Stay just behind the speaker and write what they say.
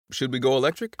Should we go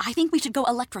electric? I think we should go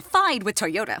electrified with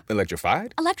Toyota.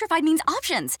 Electrified? Electrified means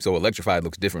options. So electrified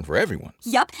looks different for everyone.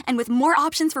 Yup, and with more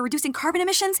options for reducing carbon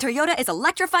emissions, Toyota is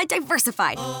electrified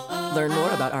diversified. Learn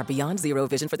more about our Beyond Zero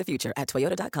vision for the future at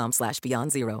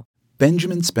toyota.com/Beyond Zero.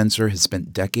 Benjamin Spencer has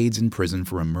spent decades in prison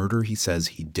for a murder he says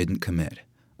he didn't commit.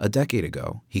 A decade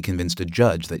ago, he convinced a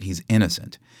judge that he's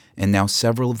innocent, and now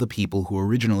several of the people who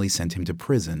originally sent him to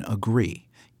prison agree.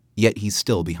 Yet he's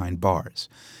still behind bars.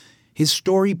 His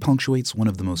story punctuates one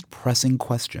of the most pressing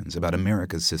questions about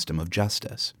America's system of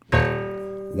justice.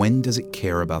 When does it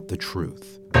care about the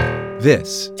truth?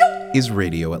 This is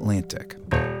Radio Atlantic.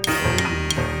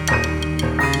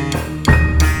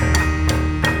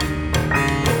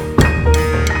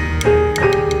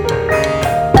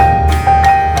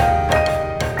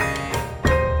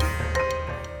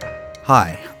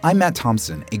 Hi, I'm Matt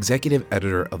Thompson, executive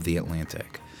editor of The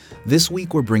Atlantic. This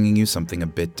week we're bringing you something a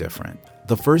bit different.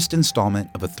 The first installment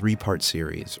of a 3-part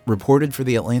series, reported for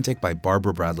The Atlantic by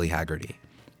Barbara Bradley Haggerty.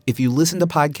 If you listen to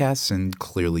podcasts, and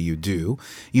clearly you do,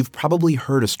 you've probably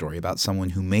heard a story about someone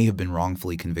who may have been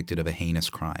wrongfully convicted of a heinous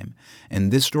crime.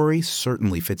 And this story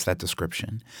certainly fits that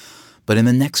description. But in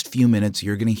the next few minutes,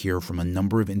 you're going to hear from a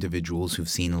number of individuals who've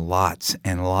seen lots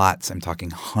and lots, I'm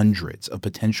talking hundreds, of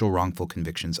potential wrongful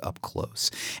convictions up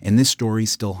close. And this story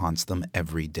still haunts them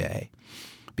every day.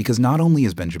 Because not only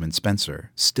is Benjamin Spencer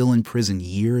still in prison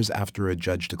years after a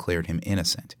judge declared him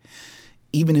innocent,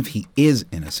 even if he is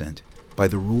innocent, by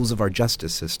the rules of our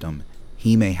justice system,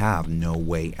 he may have no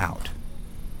way out.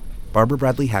 Barbara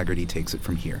Bradley Haggerty takes it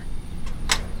from here.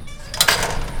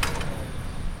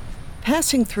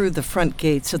 Passing through the front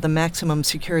gates of the maximum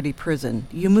security prison,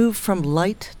 you move from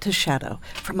light to shadow,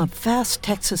 from a vast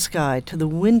Texas sky to the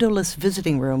windowless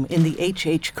visiting room in the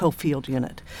H.H. Cofield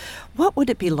unit. What would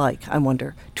it be like, I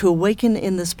wonder, to awaken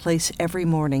in this place every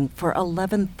morning for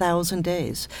 11,000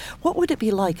 days? What would it be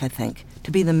like, I think,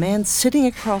 to be the man sitting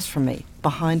across from me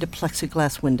behind a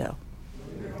plexiglass window?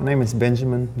 My name is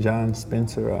Benjamin John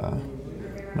Spencer.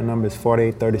 My number is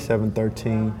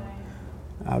 483713.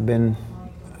 I've been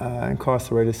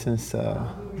incarcerated since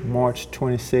March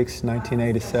 26,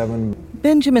 1987.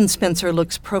 Benjamin Spencer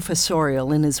looks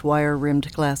professorial in his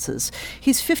wire-rimmed glasses.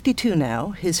 He's 52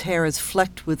 now. His hair is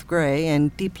flecked with gray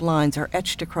and deep lines are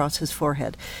etched across his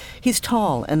forehead. He's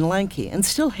tall and lanky and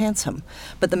still handsome,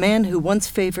 but the man who once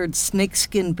favored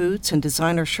snakeskin boots and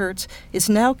designer shirts is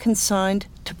now consigned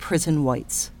to prison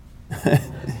whites. Yeah,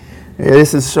 this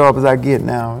is as sharp as I get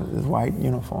now, this white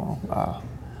uniform.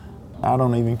 I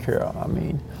don't even care. I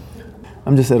mean,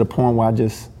 I'm just at a point where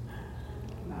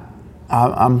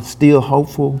I'm still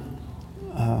hopeful,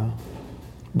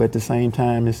 but at the same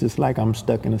time, it's just like I'm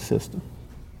stuck in a system.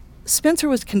 Spencer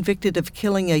was convicted of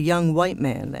killing a young white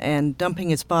man and dumping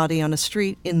his body on a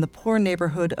street in the poor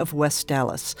neighborhood of West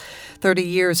Dallas. 30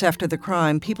 years after the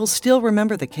crime, people still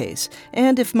remember the case,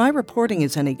 and if my reporting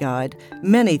is any guide,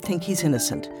 many think he's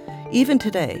innocent. Even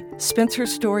today,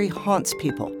 Spencer's story haunts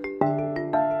people.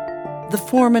 The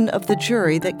foreman of the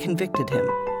jury that convicted him.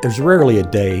 There's rarely a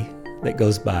day that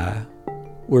goes by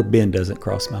where Ben doesn't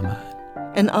cross my mind.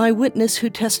 An eyewitness who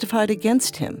testified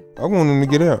against him. I want him to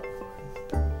get out.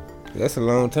 That's a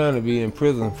long time to be in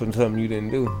prison for something you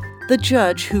didn't do. The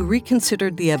judge who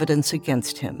reconsidered the evidence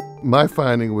against him. My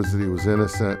finding was that he was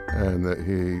innocent and that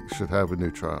he should have a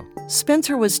new trial.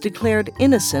 Spencer was declared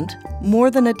innocent more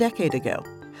than a decade ago,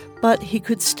 but he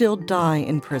could still die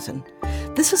in prison.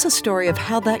 This is a story of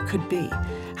how that could be,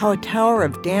 how a tower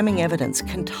of damning evidence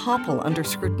can topple under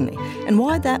scrutiny, and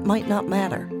why that might not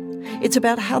matter. It's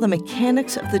about how the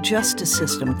mechanics of the justice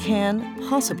system can,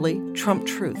 possibly, trump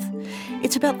truth.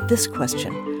 It's about this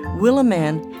question: will a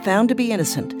man found to be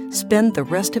innocent spend the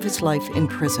rest of his life in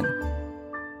prison?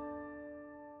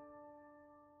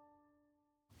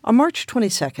 On March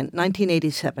 22,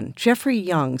 1987, Jeffrey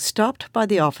Young stopped by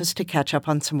the office to catch up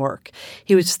on some work.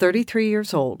 He was 33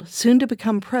 years old, soon to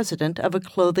become president of a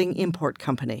clothing import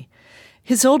company.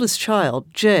 His oldest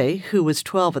child, Jay, who was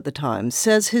 12 at the time,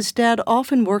 says his dad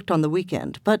often worked on the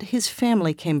weekend, but his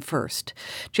family came first.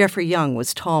 Jeffrey Young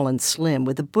was tall and slim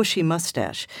with a bushy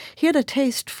mustache. He had a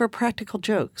taste for practical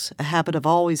jokes, a habit of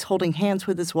always holding hands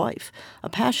with his wife, a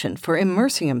passion for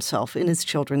immersing himself in his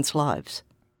children's lives.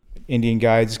 Indian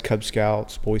Guides, Cub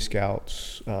Scouts, Boy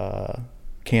Scouts,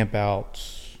 camp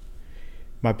outs.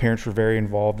 My parents were very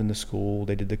involved in the school.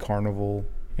 They did the carnival.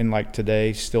 And like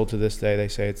today, still to this day, they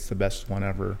say it's the best one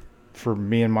ever. For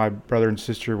me and my brother and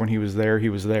sister, when he was there, he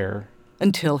was there.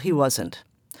 Until he wasn't.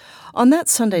 On that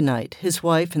Sunday night, his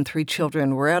wife and 3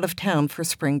 children were out of town for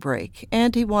spring break,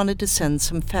 and he wanted to send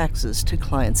some faxes to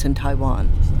clients in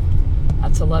Taiwan.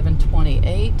 That's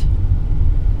 11:28.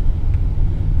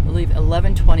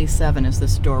 1127 is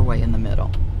this doorway in the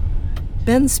middle.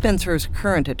 Ben Spencer's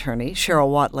current attorney, Cheryl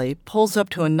Watley, pulls up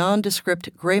to a nondescript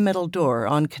gray metal door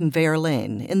on Conveyor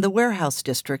Lane in the warehouse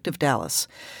district of Dallas.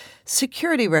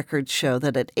 Security records show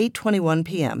that at 8:21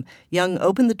 p.m., Young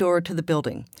opened the door to the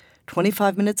building.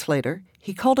 25 minutes later,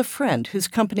 he called a friend whose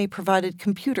company provided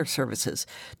computer services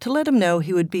to let him know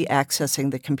he would be accessing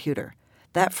the computer.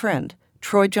 That friend,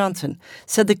 Troy Johnson,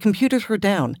 said the computers were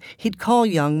down. He'd call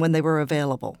Young when they were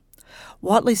available.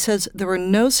 Watley says there were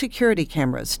no security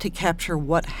cameras to capture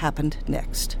what happened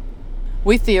next.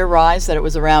 We theorize that it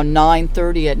was around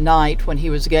 9:30 at night when he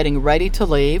was getting ready to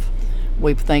leave.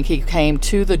 We think he came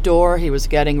to the door. He was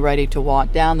getting ready to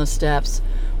walk down the steps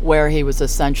where he was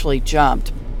essentially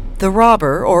jumped. The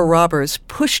robber, or robbers,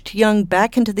 pushed Young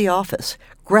back into the office,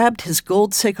 grabbed his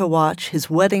gold Seiko watch, his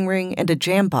wedding ring, and a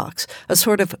jam box, a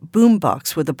sort of boom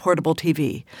box with a portable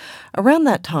TV. Around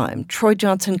that time, Troy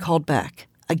Johnson called back,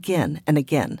 again and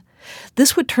again.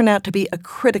 This would turn out to be a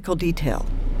critical detail.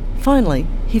 Finally,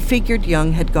 he figured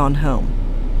Young had gone home.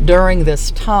 During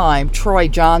this time, Troy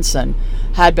Johnson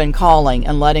had been calling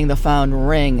and letting the phone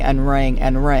ring and ring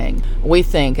and ring. We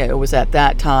think it was at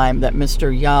that time that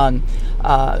Mr. Young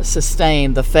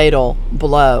sustained the fatal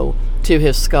blow to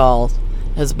his skull,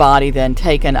 his body then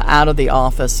taken out of the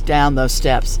office, down those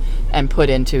steps, and put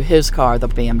into his car, the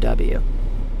BMW.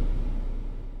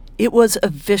 It was a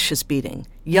vicious beating.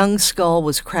 Young's skull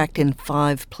was cracked in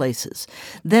 5 places.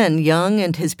 Then Young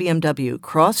and his BMW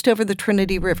crossed over the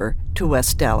Trinity River to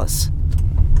West Dallas.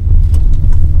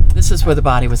 This is where the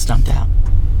body was dumped out.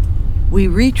 We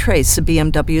retrace the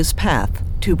BMW's path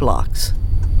 2 blocks.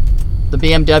 The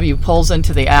BMW pulls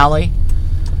into the alley.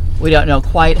 We don't know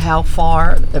quite how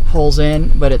far it pulls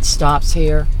in, but it stops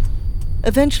here.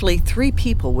 Eventually, 3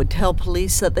 people would tell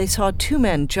police that they saw 2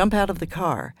 men jump out of the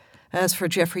car. As for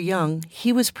Jeffrey Young,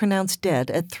 he was pronounced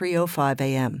dead at 3:05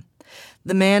 a.m.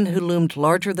 The man who loomed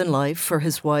larger than life for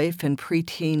his wife and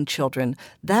preteen children,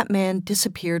 that man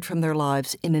disappeared from their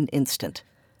lives in an instant.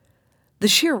 The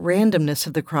sheer randomness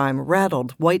of the crime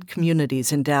rattled white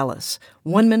communities in Dallas.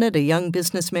 One minute, a young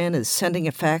businessman is sending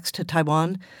a fax to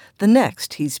Taiwan. The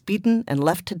next, he's beaten and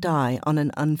left to die on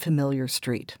an unfamiliar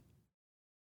street.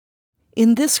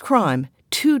 In this crime,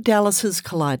 2 Dallases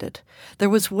collided. There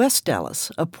was West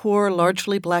Dallas, a poor,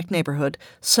 largely black neighborhood,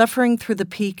 suffering through the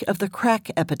peak of the crack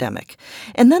epidemic.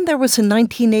 And then there was a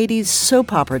 1980s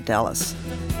soap opera Dallas.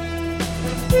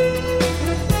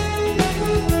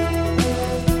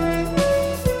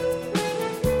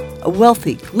 A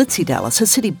wealthy, glitzy Dallas, a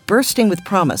city bursting with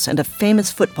promise and a famous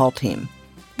football team.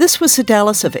 This was the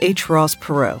Dallas of H. Ross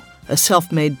Perot, a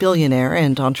self-made billionaire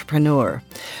and entrepreneur.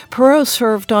 Perot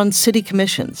served on city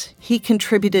commissions. He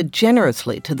contributed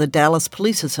generously to the Dallas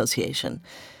Police Association.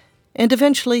 And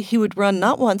eventually he would run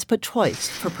not once but twice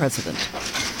for president.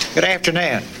 Good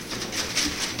afternoon.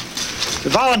 The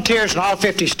volunteers in all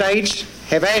 50 states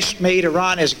have asked me to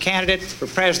run as a candidate for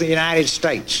President of the United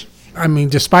States. I mean,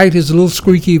 despite his little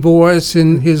squeaky voice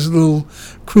and his little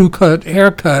crew-cut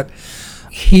haircut,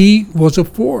 he was a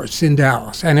force in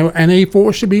Dallas, and a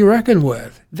force to be reckoned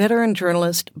with. Veteran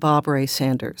journalist Bob Ray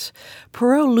Sanders.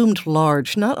 Perot loomed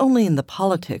large not only in the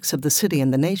politics of the city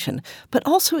and the nation, but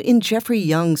also in Jeffrey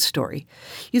Young's story.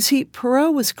 You see,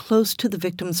 Perot was close to the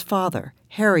victim's father,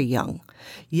 Harry Young.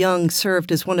 Young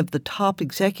served as one of the top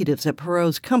executives at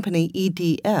Perot's company,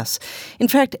 EDS. In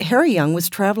fact, Harry Young was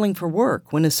traveling for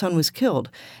work when his son was killed,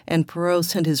 and Perot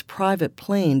sent his private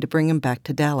plane to bring him back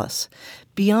to Dallas.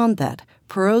 Beyond that,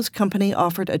 Perot's company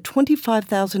offered a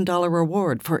 $25,000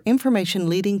 reward for information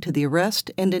leading to the arrest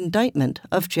and indictment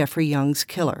of Jeffrey Young's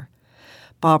killer.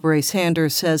 Bob Ray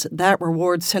Sanders says that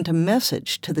reward sent a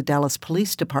message to the Dallas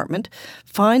Police Department: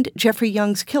 find Jeffrey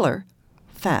Young's killer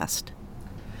fast.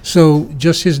 So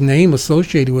just his name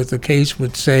associated with the case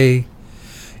would say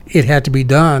it had to be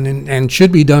done and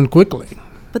should be done quickly.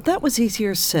 But that was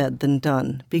easier said than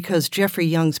done, because Jeffrey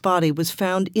Young's body was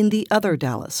found in the other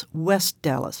Dallas, West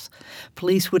Dallas.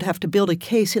 Police would have to build a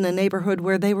case in a neighborhood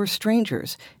where they were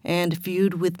strangers and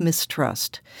viewed with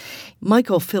mistrust.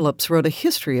 Michael Phillips wrote a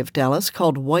history of Dallas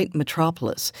called White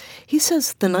Metropolis. He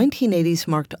says the 1980s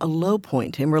marked a low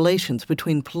point in relations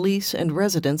between police and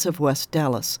residents of West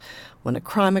Dallas. When a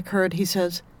crime occurred, he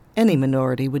says, any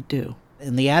minority would do.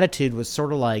 And the attitude was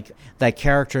sort of like that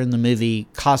character in the movie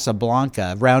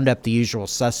Casablanca, round up the usual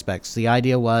suspects. The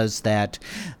idea was that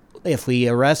If we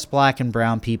arrest black and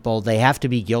brown people, they have to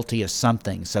be guilty of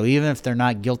something. So even if they're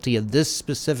not guilty of this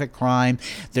specific crime,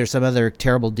 there's some other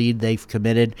terrible deed they've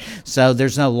committed. So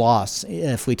there's no loss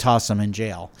if we toss them in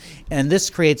jail. And this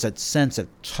creates a sense of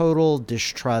total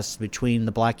distrust between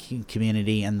the black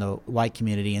community and the white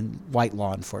community and white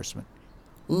law enforcement.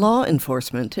 Law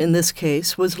enforcement in this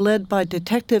case was led by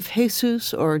Detective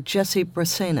Jesus or Jesse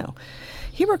Braceno.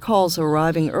 He recalls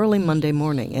arriving early Monday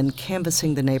morning and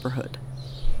canvassing the neighborhood.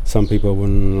 Some people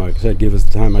wouldn't, like I said, give us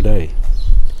the time of day.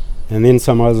 And then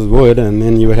some others would, and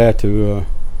then you would have to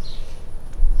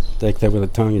take that with a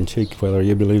tongue-in-cheek, whether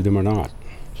you believed them or not.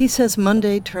 He says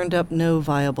Monday turned up no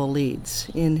viable leads,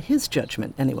 in his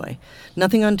judgment anyway.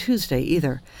 Nothing on Tuesday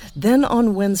either. Then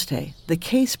on Wednesday, the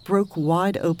case broke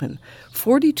wide open.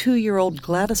 42-year-old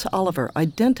Gladys Oliver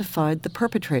identified the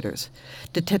perpetrators.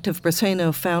 Detective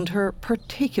Braceno found her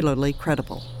particularly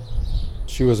credible.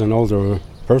 She was an older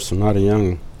person, not a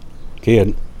young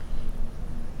kid.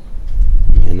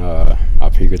 And I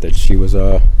figured that she was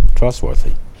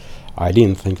trustworthy. I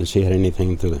didn't think that she had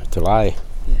anything to lie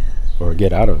or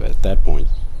get out of it at that point.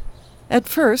 At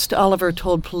first, Oliver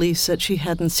told police that she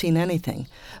hadn't seen anything,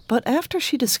 but after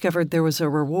she discovered there was a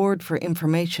reward for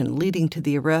information leading to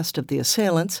the arrest of the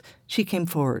assailants, she came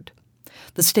forward.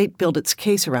 The state built its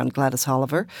case around Gladys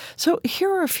Oliver, so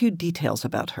here are a few details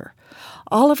about her.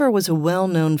 Oliver was a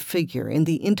well-known figure in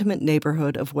the intimate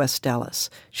neighborhood of West Dallas.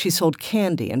 She sold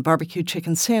candy and barbecue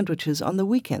chicken sandwiches on the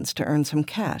weekends to earn some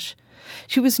cash.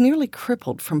 She was nearly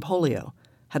crippled from polio,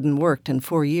 hadn't worked in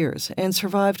 4 years, and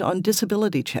survived on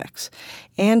disability checks.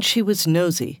 And she was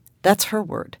nosy. That's her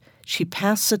word. She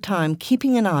passed the time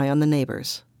keeping an eye on the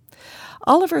neighbors.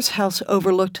 Oliver's house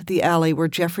overlooked the alley where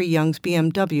Jeffrey Young's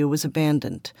BMW was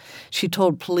abandoned. She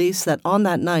told police that on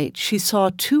that night she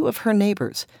saw two of her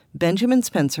neighbors, Benjamin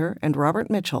Spencer and Robert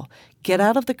Mitchell, get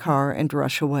out of the car and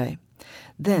rush away.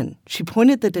 Then she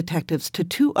pointed the detectives to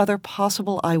two other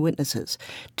possible eyewitnesses.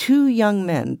 Two young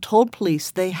men told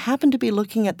police they happened to be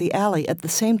looking at the alley at the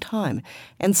same time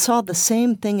and saw the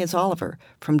same thing as Oliver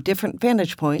from different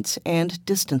vantage points and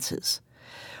distances.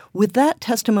 With that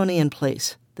testimony in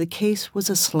place, the case was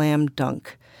a slam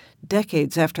dunk.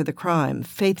 Decades after the crime,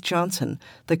 Faith Johnson,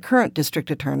 the current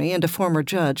district attorney and a former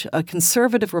judge, a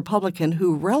conservative Republican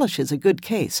who relishes a good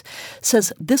case,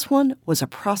 says this one was a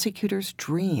prosecutor's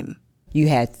dream. You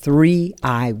had 3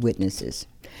 eyewitnesses.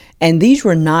 And these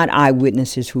were not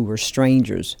eyewitnesses who were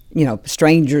strangers,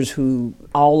 strangers who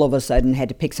all of a sudden had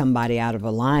to pick somebody out of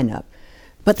a lineup.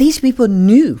 But these people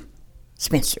knew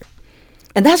Spencer.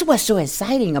 And that's what's so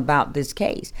exciting about this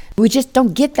case. We just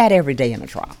don't get that every day in a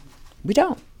trial. We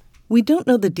don't. We don't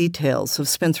know the details of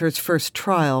Spencer's first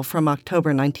trial from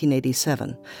October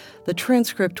 1987. The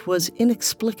transcript was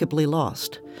inexplicably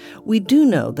lost. We do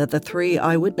know that the 3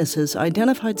 eyewitnesses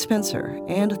identified Spencer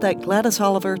and that Gladys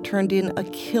Oliver turned in a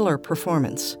killer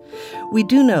performance. We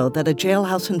do know that a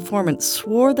jailhouse informant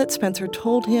swore that Spencer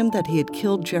told him that he had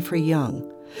killed Jeffrey Young.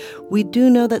 We do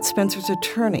know that Spencer's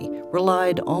attorney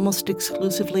relied almost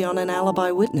exclusively on an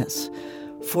alibi witness.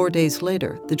 4 days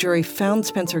later, the jury found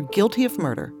Spencer guilty of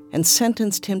murder and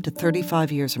sentenced him to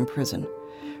 35 years in prison.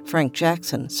 Frank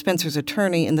Jackson, Spencer's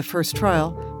attorney in the first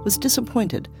trial, was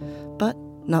disappointed, but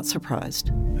not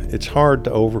surprised. It's hard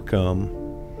to overcome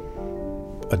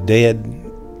a dead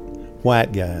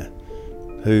white guy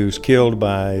who's killed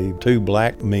by 2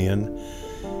 black men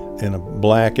in a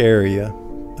black area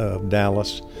of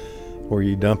Dallas, where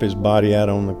you dump his body out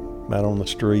on the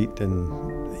street, and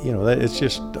it's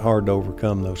just hard to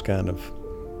overcome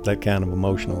that kind of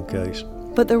emotional case.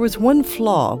 But there was one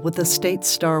flaw with the state's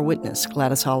star witness,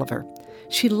 Gladys Oliver.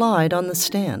 She lied on the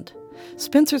stand.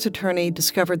 Spencer's attorney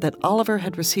discovered that Oliver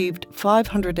had received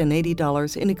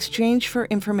 $580 in exchange for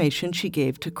information she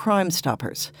gave to Crime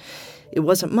Stoppers. It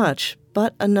wasn't much,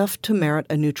 but enough to merit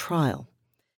a new trial.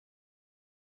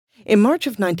 In March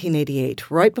of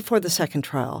 1988, right before the second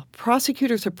trial,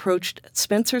 prosecutors approached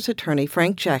Spencer's attorney,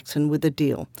 Frank Jackson, with a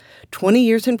deal. 20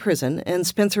 years in prison, and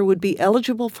Spencer would be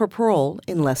eligible for parole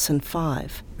in less than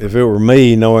 5. If it were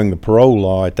me, knowing the parole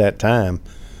law at that time,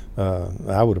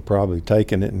 I would have probably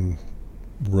taken it and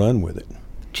run with it.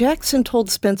 Jackson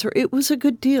told Spencer it was a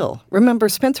good deal. Remember,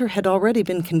 Spencer had already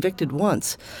been convicted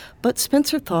once, but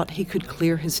Spencer thought he could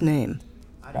clear his name.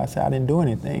 I said I didn't do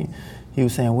anything. He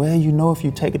was saying, well, if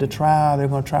you take it to trial, they're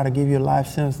going to try to give you a life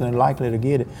sentence and they're likely to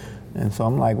get it. And so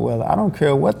I'm like, well, I don't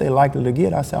care what they're likely to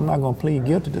get. I said, I'm not going to plead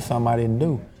guilty to something I didn't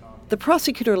do. The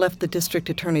prosecutor left the district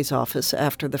attorney's office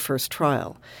after the first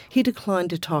trial. He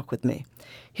declined to talk with me.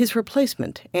 His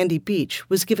replacement, Andy Beach,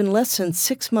 was given less than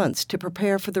 6 months to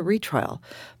prepare for the retrial,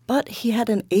 but he had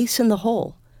an ace in the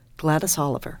hole, Gladys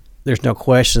Oliver. There's no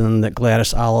question that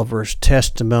Gladys Oliver's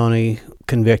testimony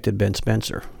convicted Ben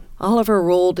Spencer. Oliver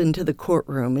rolled into the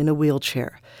courtroom in a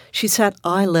wheelchair. She sat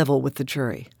eye level with the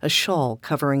jury, a shawl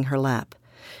covering her lap.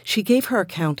 She gave her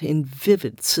account in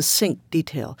vivid, succinct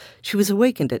detail. She was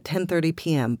awakened at 10:30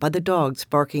 p.m. by the dogs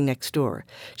barking next door.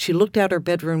 She looked out her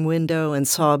bedroom window and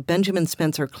saw Benjamin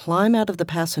Spencer climb out of the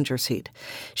passenger seat.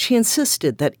 She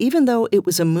insisted that even though it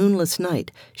was a moonless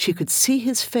night, she could see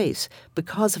his face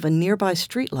because of a nearby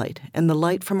streetlight and the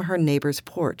light from her neighbor's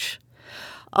porch.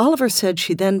 Oliver said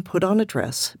she then put on a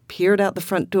dress, peered out the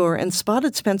front door, and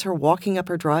spotted Spencer walking up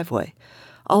her driveway.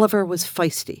 Oliver was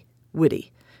feisty,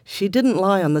 witty. She didn't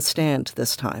lie on the stand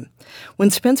this time.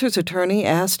 When Spencer's attorney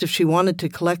asked if she wanted to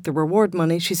collect the reward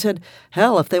money, she said,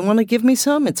 "Hell, if they want to give me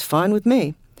some, it's fine with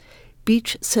me."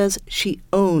 Beach says she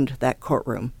owned that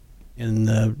courtroom. In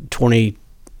the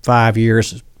 25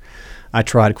 years I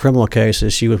tried criminal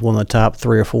cases, she was one of the top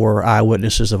 3 or 4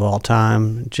 eyewitnesses of all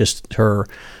time. Just her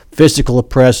physical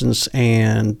presence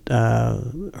and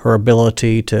her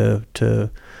ability to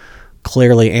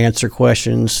clearly answer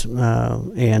questions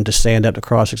and to stand up to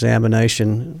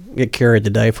cross-examination, it carried the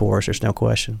day for us, there's no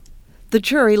question. The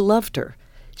jury loved her.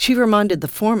 She reminded the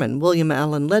foreman, William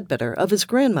Allen Ledbetter, of his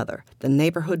grandmother, the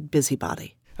neighborhood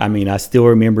busybody. I mean, I still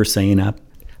remember saying,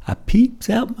 I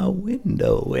peeps out my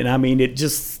window. And I mean, it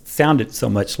just sounded so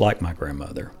much like my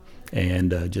grandmother.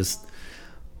 And just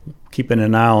keeping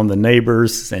an eye on the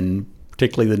neighbors, and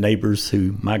particularly the neighbors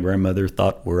who my grandmother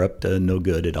thought were up to no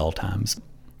good at all times.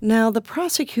 Now, the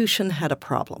prosecution had a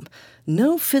problem.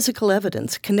 No physical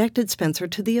evidence connected Spencer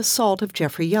to the assault of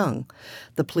Jeffrey Young.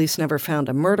 The police never found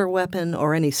a murder weapon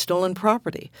or any stolen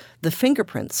property. The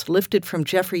fingerprints lifted from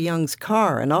Jeffrey Young's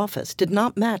car and office did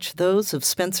not match those of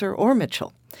Spencer or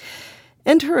Mitchell.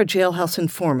 Enter a jailhouse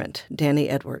informant, Danny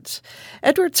Edwards.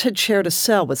 Edwards had shared a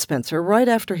cell with Spencer right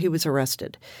after he was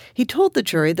arrested. He told the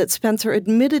jury that Spencer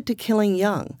admitted to killing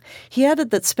Young. He added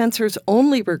that Spencer's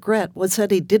only regret was that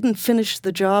he didn't finish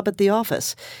the job at the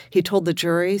office. He told the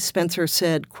jury Spencer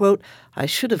said, quote, "I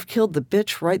should have killed the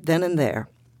bitch right then and there."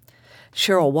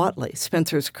 Cheryl Watley,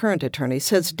 Spencer's current attorney,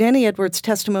 says Danny Edwards'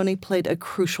 testimony played a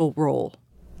crucial role.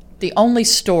 The only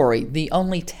story, the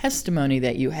only testimony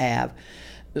that you have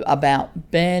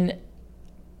about Ben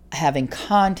having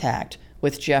contact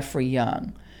with Jeffrey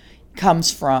Young comes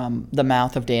from the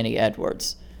mouth of Danny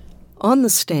Edwards. On the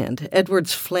stand,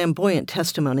 Edwards' flamboyant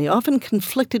testimony often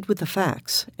conflicted with the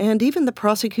facts, and even the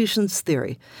prosecution's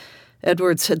theory.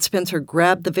 Edwards said Spencer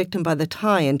grabbed the victim by the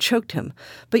tie and choked him,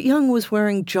 but Young was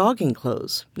wearing jogging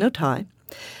clothes, no tie.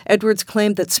 Edwards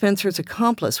claimed that Spencer's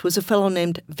accomplice was a fellow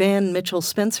named Van Mitchell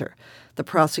Spencer. The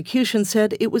prosecution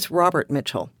said it was Robert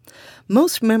Mitchell.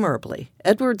 Most memorably,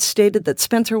 Edwards stated that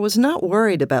Spencer was not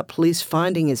worried about police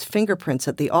finding his fingerprints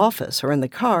at the office or in the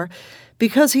car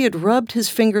because he had rubbed his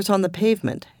fingers on the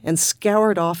pavement and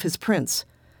scoured off his prints.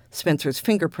 Spencer's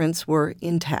fingerprints were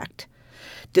intact.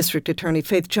 District Attorney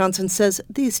Faith Johnson says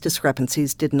these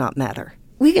discrepancies did not matter.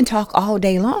 We can talk all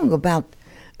day long about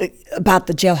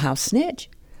the jailhouse snitch.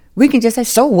 We can just say,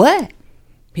 so what?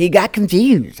 He got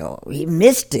confused or he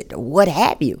missed it or what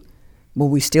have you. But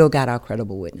we still got our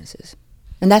credible witnesses.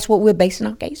 And that's what we're basing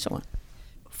our case on.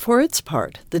 For its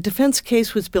part, the defense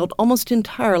case was built almost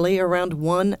entirely around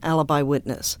one alibi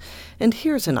witness. And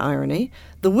here's an irony.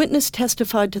 The witness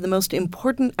testified to the most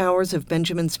important hours of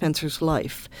Benjamin Spencer's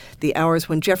life, the hours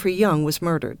when Jeffrey Young was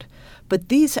murdered. But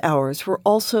these hours were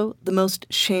also the most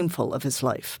shameful of his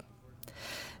life.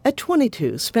 At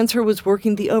 22, Spencer was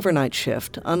working the overnight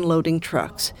shift, unloading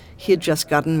trucks. He had just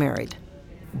gotten married.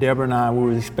 Deborah and I, we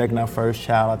were expecting our first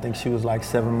child. I think she was like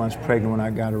 7 months pregnant when I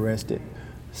got arrested.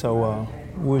 So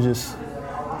we were just,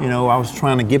 I was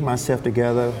trying to get myself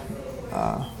together,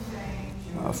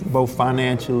 both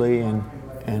financially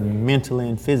and mentally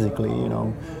and physically,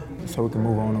 so we can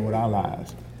move on with our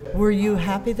lives. Were you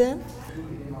happy then?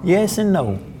 Yes and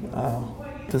no.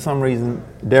 For some reason,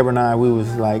 Deborah and I, we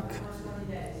was like,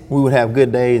 we would have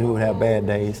good days, we would have bad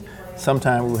days.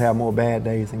 Sometimes we would have more bad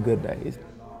days than good days.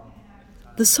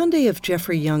 The Sunday of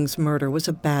Jeffrey Young's murder was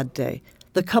a bad day.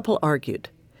 The couple argued.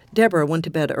 Deborah went to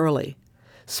bed early.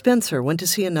 Spencer went to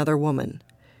see another woman.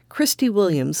 Christy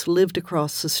Williams lived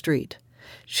across the street.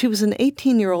 She was an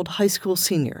 18-year-old high school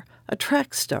senior, a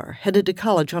track star headed to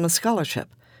college on a scholarship,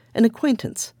 an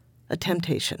acquaintance, a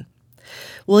temptation.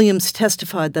 Williams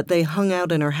testified that they hung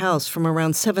out in her house from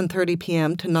around 7:30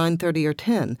 p.m. to 9:30 or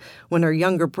 10 when her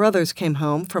younger brothers came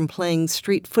home from playing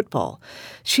street football.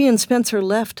 She and Spencer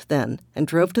left then and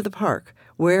drove to the park,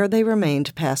 where they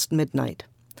remained past midnight.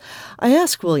 I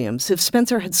asked Williams if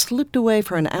Spencer had slipped away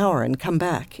for an hour and come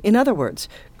back. In other words,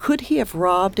 could he have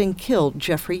robbed and killed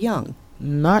Jeffrey Young?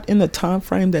 Not in the time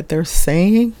frame that they're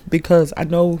saying, because I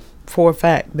know for a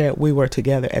fact that we were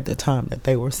together at the time that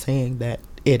they were saying that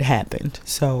it happened.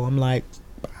 So I'm like,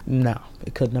 no,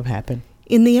 it couldn't have happened.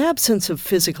 In the absence of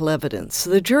physical evidence,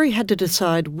 the jury had to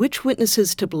decide which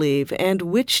witnesses to believe and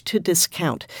which to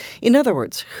discount. In other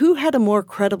words, who had a more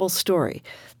credible story?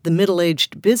 The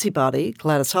middle-aged busybody,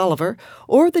 Gladys Oliver,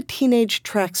 or the teenage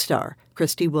track star,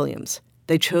 Christy Williams?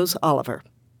 They chose Oliver.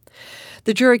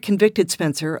 The jury convicted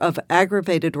Spencer of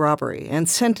aggravated robbery and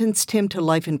sentenced him to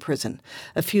life in prison.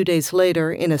 A few days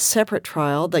later, in a separate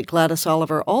trial that Gladys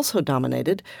Oliver also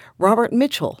dominated, Robert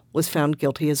Mitchell was found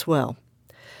guilty as well.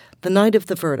 The night of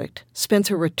the verdict,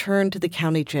 Spencer returned to the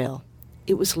county jail.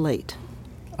 It was late.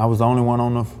 I was the only one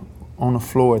on the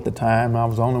floor at the time. I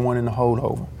was the only one in the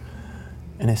holdover.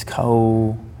 And it's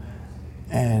cold.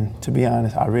 And to be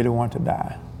honest, I really wanted to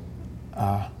die.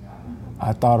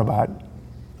 I thought about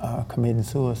committing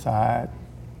suicide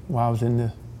while I was in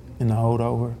the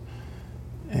holdover.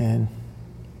 And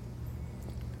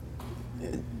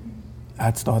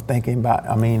I'd start thinking about,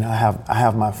 I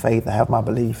have my faith, I have my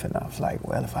belief, and I was like,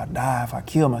 well, if I die, if I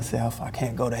kill myself, I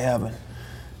can't go to heaven,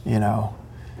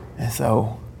 And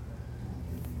so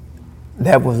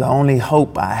that was the only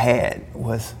hope I had,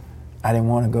 was I didn't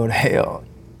want to go to hell.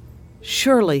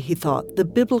 Surely, he thought, the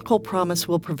biblical promise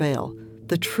will prevail.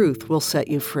 The truth will set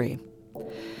you free.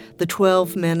 The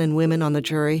 12 men and women on the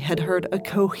jury had heard a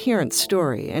coherent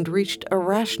story and reached a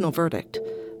rational verdict.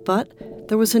 But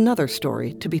there was another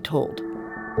story to be told.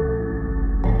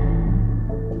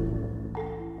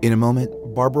 In a moment,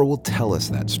 Barbara will tell us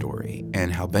that story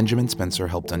and how Benjamin Spencer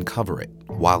helped uncover it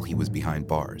while he was behind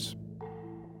bars.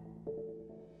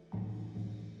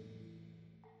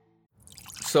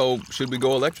 So, should we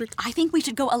go electric? I think we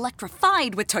should go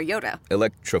electrified with Toyota.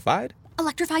 Electrified?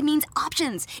 Electrified means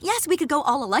options. Yes, we could go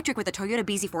all electric with a Toyota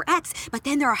BZ4X, but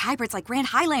then there are hybrids like Grand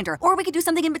Highlander, or we could do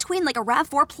something in between like a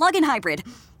RAV4 plug-in hybrid.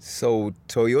 So,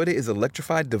 Toyota is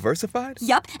electrified diversified?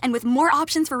 Yup, and with more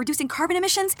options for reducing carbon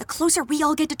emissions, the closer we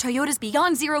all get to Toyota's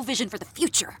Beyond Zero vision for the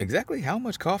future. Exactly how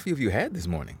much coffee have you had this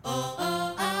morning?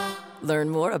 Learn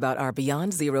more about our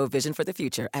Beyond Zero vision for the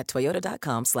future at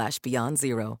toyota.com/Beyond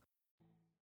Zero.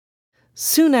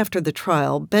 Soon after the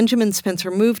trial, Benjamin Spencer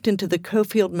moved into the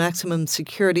Cofield Maximum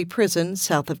Security Prison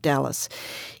south of Dallas.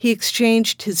 He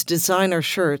exchanged his designer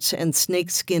shirts and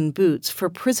snakeskin boots for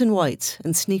prison whites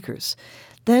and sneakers.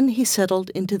 Then he settled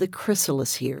into the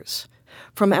chrysalis years.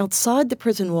 From outside the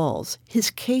prison walls,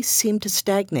 his case seemed to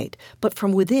stagnate, but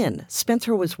from within,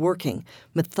 Spencer was working,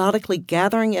 methodically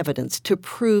gathering evidence to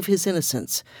prove his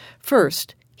innocence.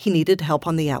 First, he needed help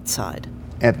on the outside.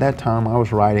 At that time, I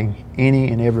was writing any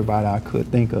and everybody I could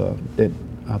think of that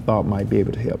I thought might be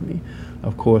able to help me.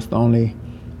 Of course, the only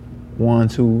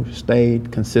ones who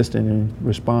stayed consistent in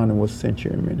responding was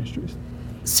Centurion Ministries.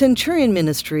 Centurion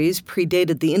Ministries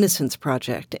predated the Innocence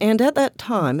Project, and at that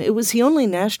time, it was the only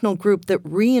national group that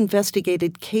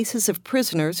reinvestigated cases of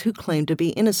prisoners who claimed to be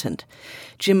innocent.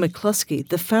 Jim McCluskey,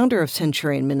 the founder of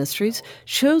Centurion Ministries,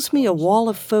 shows me a wall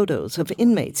of photos of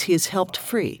inmates he has helped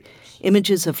free,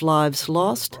 images of lives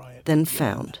lost, then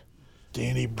found.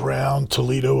 Danny Brown,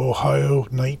 Toledo, Ohio,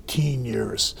 19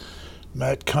 years.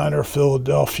 Matt Connor,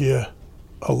 Philadelphia,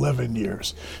 11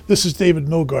 years. This is David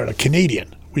Milgard, a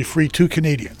Canadian. We freed 2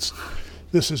 Canadians.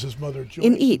 This is his mother, Joyce.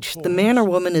 In each, the man or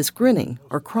woman is grinning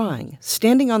or crying,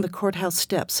 standing on the courthouse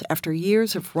steps after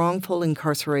years of wrongful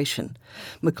incarceration.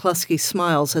 McCluskey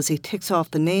smiles as he ticks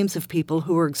off the names of people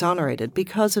who were exonerated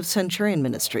because of Centurion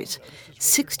Ministries.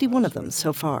 61 of them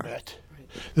so far.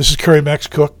 This is Kerry Max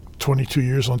Cook, 22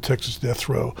 years on Texas death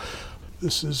row.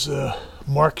 This is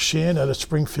Mark Shan out of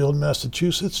Springfield,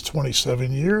 Massachusetts,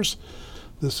 27 years.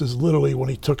 This is literally when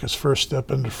he took his first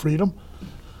step into freedom.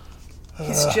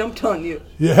 He's jumped on you.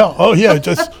 Yeah. Oh, yeah.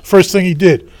 Just first thing he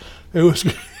did. It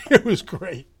was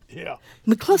great. Yeah.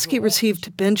 McCluskey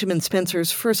received Benjamin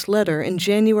Spencer's first letter in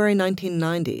January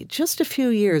 1990, just a few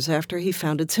years after he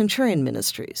founded Centurion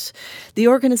Ministries. The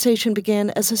organization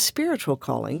began as a spiritual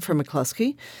calling for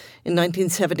McCluskey. In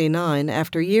 1979,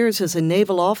 after years as a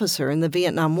naval officer in the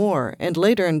Vietnam War and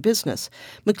later in business,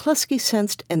 McCluskey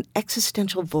sensed an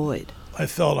existential void. I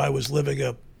felt I was living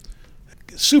a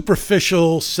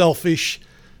superficial, selfish,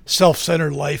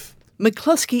 self-centered life.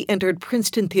 McCluskey entered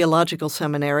Princeton Theological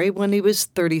Seminary when he was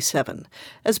 37.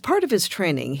 As part of his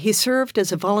training, he served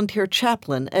as a volunteer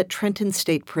chaplain at Trenton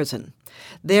State Prison.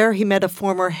 There he met a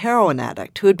former heroin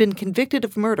addict who had been convicted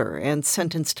of murder and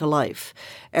sentenced to life.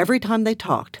 Every time they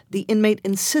talked, the inmate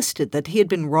insisted that he had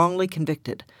been wrongly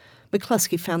convicted.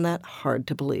 McCluskey found that hard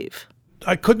to believe.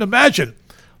 I couldn't imagine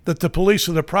that the police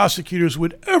or the prosecutors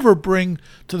would ever bring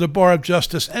to the bar of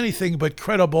justice anything but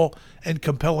credible and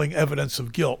compelling evidence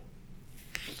of guilt,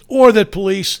 or that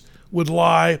police would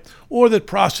lie, or that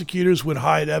prosecutors would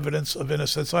hide evidence of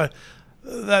innocence.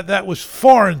 That was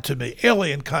foreign to me,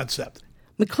 alien concept.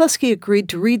 McCluskey agreed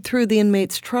to read through the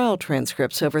inmates' trial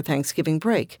transcripts over Thanksgiving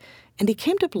break, and he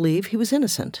came to believe he was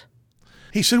innocent.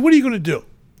 He said, "What are you going to do?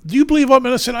 Do you believe I'm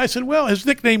innocent?" I said, "Well, his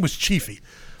nickname was Chiefy."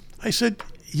 I said,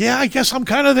 "Yeah, I guess I'm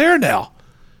kind of there now."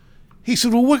 He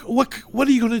said, "Well, what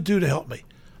are you going to do to help me?"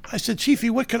 I said, "Chiefy,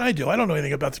 what can I do? I don't know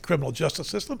anything about the criminal justice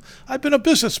system. I've been a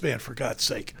businessman, for God's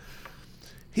sake."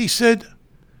 He said,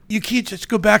 "You can't just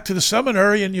go back to the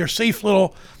seminary in your safe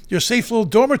little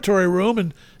dormitory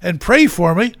room and pray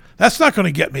for me. That's not going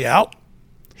to get me out."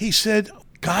 He said,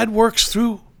 "God works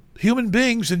through human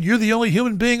beings, and you're the only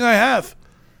human being I have."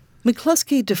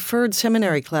 McCluskey deferred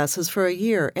seminary classes for a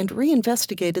year and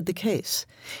reinvestigated the case.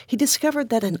 He discovered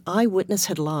that an eyewitness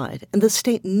had lied, and the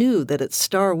state knew that its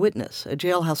star witness, a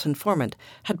jailhouse informant,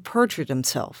 had perjured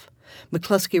himself.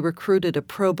 McCluskey recruited a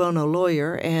pro bono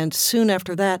lawyer, and soon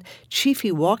after that,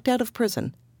 Chiefy walked out of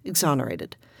prison,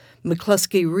 exonerated.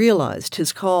 McCluskey realized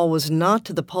his call was not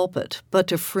to the pulpit, but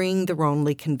to freeing the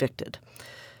wrongly convicted.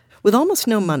 With almost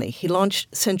no money, he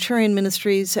launched Centurion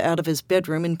Ministries out of his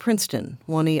bedroom in Princeton,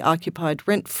 one he occupied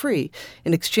rent-free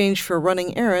in exchange for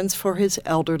running errands for his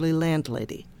elderly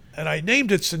landlady. And I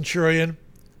named it Centurion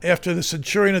after the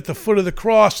centurion at the foot of the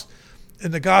cross in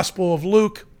the Gospel of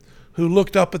Luke, who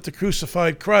looked up at the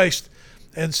crucified Christ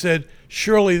and said,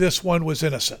 "Surely this one was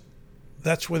innocent."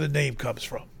 That's where the name comes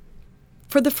from.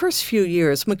 For the first few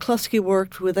years, McCluskey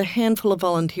worked with a handful of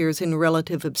volunteers in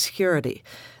relative obscurity.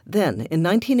 Then, in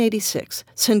 1986,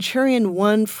 Centurion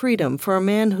won freedom for a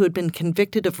man who had been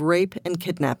convicted of rape and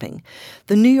kidnapping.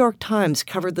 The New York Times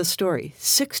covered the story.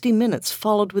 60 Minutes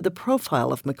followed with a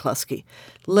profile of McCluskey.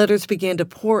 Letters began to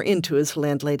pour into his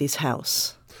landlady's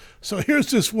house. So here's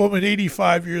this woman,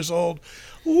 85 years old.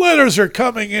 Letters are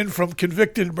coming in from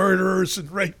convicted murderers and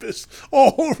rapists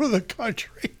all over the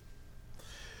country.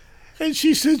 And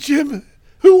she said, "Jim,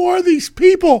 who are these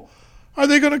people? Are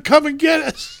they going to come and get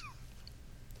us?"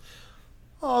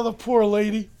 Oh, the poor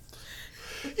lady.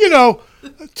 You know,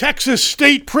 Texas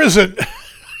State Prison.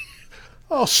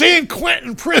 Oh, San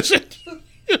Quentin Prison.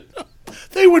 You know,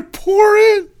 they would pour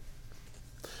in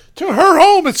to her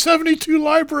home at 72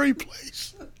 Library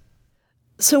Place.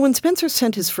 So when Spencer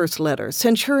sent his first letter,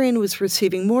 Centurion was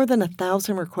receiving more than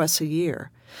 1,000 requests a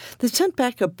year. They sent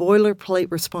back a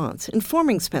boilerplate response,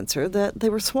 informing Spencer that they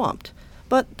were swamped,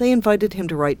 but they invited him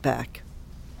to write back.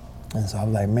 And so I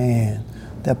was like, man,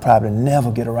 they'll probably never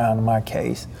get around to my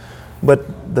case.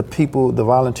 But the people, the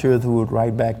volunteers who would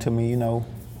write back to me, you know,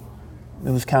 it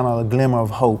was kind of a glimmer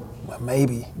of hope. Well,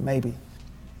 maybe.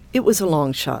 It was a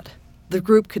long shot. The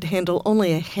group could handle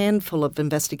only a handful of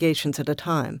investigations at a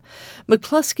time.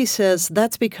 McCluskey says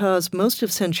that's because most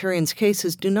of Centurion's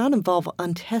cases do not involve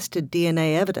untested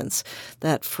DNA evidence,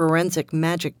 that forensic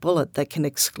magic bullet that can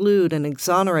exclude and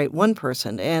exonerate one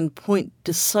person and point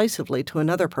decisively to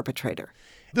another perpetrator.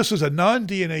 This was a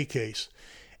non-DNA case,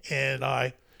 and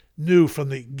I knew from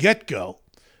the get-go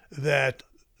that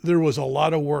there was a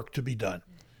lot of work to be done.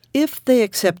 If they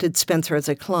accepted Spencer as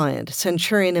a client,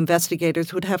 Centurion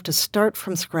investigators would have to start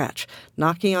from scratch,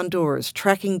 knocking on doors,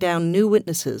 tracking down new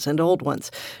witnesses and old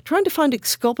ones, trying to find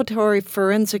exculpatory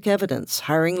forensic evidence,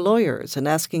 hiring lawyers, and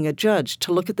asking a judge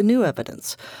to look at the new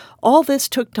evidence. All this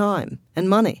took time and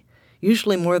money,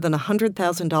 usually more than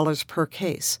 $100,000 per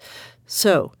case.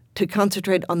 So, to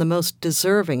concentrate on the most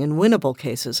deserving and winnable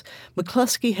cases,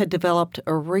 McCluskey had developed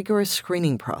a rigorous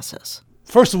screening process.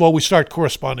 First of all, we start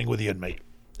corresponding with the inmate.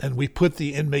 And we put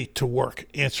the inmate to work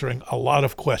answering a lot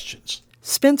of questions.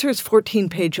 Spencer's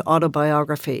 14-page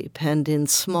autobiography, penned in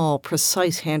small,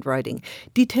 precise handwriting,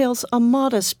 details a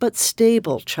modest but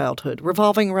stable childhood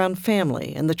revolving around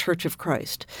family and the Church of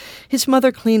Christ. His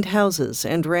mother cleaned houses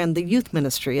and ran the youth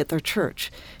ministry at their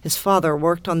church. His father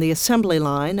worked on the assembly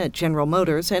line at General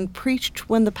Motors and preached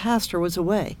when the pastor was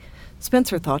away.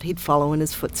 Spencer thought he'd follow in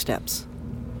his footsteps.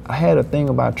 I had a thing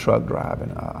about truck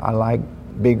driving. I like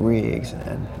big rigs,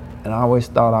 and I always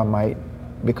thought I might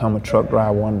become a truck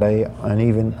driver one day and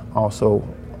even also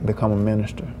become a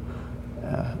minister.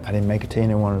 I didn't make it to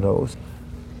any one of those.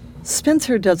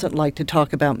 Spencer doesn't like to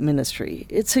talk about ministry.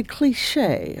 It's a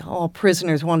cliche. All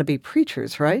prisoners want to be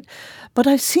preachers, right? But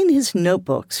I've seen his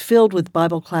notebooks filled with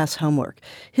Bible class homework.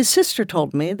 His sister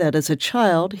told me that as a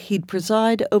child, he'd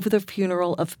preside over the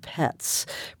funeral of pets,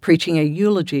 preaching a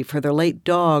eulogy for their late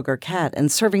dog or cat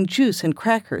and serving juice and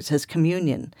crackers as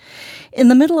communion. In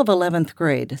the middle of 11th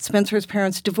grade, Spencer's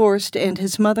parents divorced and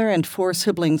his mother and 4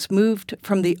 siblings moved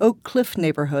from the Oak Cliff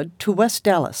neighborhood to West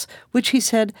Dallas, which he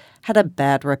said had a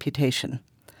bad reputation.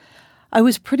 I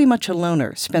was pretty much a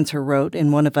loner, Spencer wrote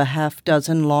in one of a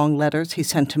half-dozen long letters he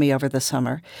sent to me over the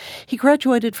summer. He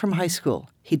graduated from high school.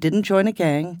 He didn't join a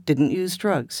gang, didn't use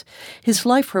drugs. His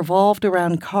life revolved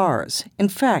around cars. In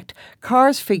fact,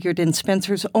 cars figured in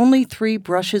Spencer's only 3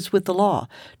 brushes with the law,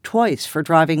 twice for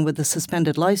driving with a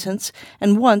suspended license,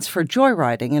 and once for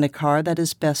joyriding in a car that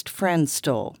his best friend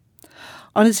stole.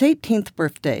 On his 18th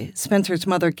birthday, Spencer's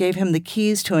mother gave him the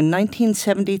keys to a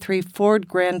 1973 Ford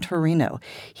Grand Torino.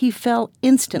 He fell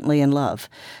instantly in love.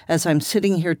 As I'm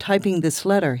sitting here typing this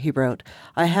letter, he wrote,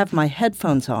 I have my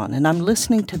headphones on and I'm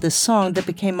listening to this song that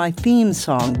became my theme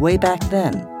song way back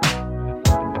then.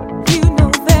 You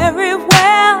know very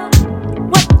well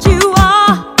what you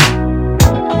are.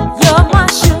 You're my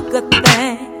sugar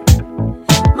thing,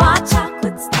 my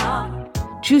chocolate star.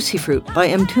 Juicy Fruit by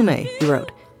Mtume, he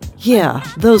wrote. Yeah,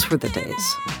 those were the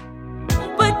days.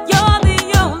 But you're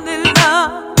the only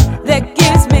love that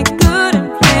gives me good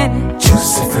and plenty.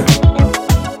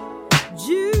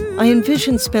 I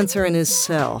envisioned Spencer in his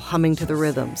cell, humming to the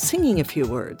rhythm, singing a few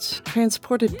words,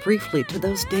 transported briefly to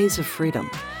those days of freedom.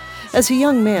 As a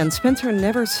young man, Spencer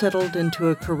never settled into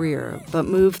a career, but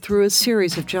moved through a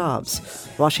series of jobs,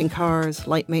 washing cars,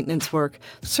 light maintenance work,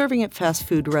 serving at fast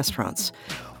food restaurants.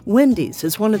 Wendy's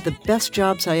is one of the best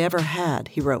jobs I ever had,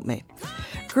 he wrote me.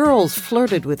 Girls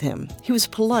flirted with him. He was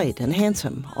polite and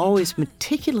handsome, always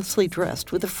meticulously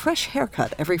dressed with a fresh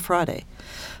haircut every Friday.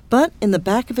 But in the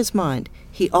back of his mind,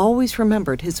 he always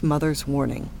remembered his mother's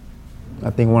warning. I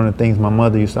think one of the things my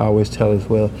mother used to always tell us,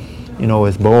 well, you know,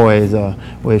 as boys, well,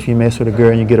 if you mess with a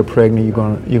girl and you get her pregnant,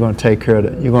 you're gonna take care of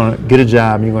it. You're gonna get a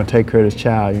job and you're gonna take care of this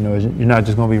child. You know, you're not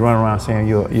just gonna be running around saying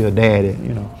you're a daddy.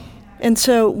 You know. And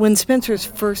so, when Spencer's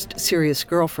first serious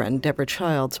girlfriend, Deborah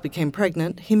Childs, became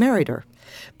pregnant, he married her.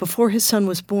 Before his son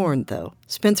was born, though,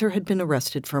 Spencer had been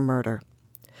arrested for murder.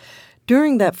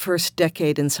 During that first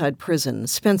decade inside prison,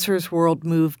 Spencer's world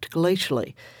moved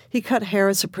glacially. He cut hair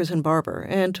as a prison barber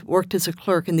and worked as a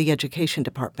clerk in the education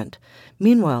department.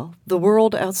 Meanwhile, the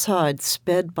world outside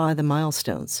sped by the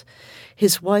milestones.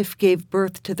 His wife gave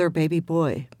birth to their baby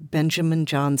boy, Benjamin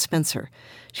John Spencer.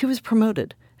 She was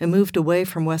promoted and moved away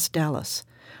from West Dallas.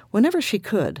 Whenever she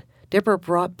could, Deborah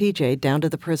brought BJ down to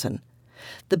the prison.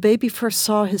 The baby first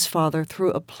saw his father through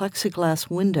a plexiglass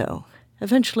window.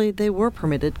 Eventually, they were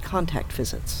permitted contact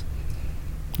visits.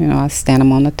 You know, I stand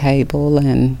them on the table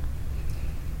and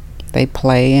they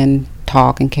play and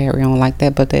talk and carry on like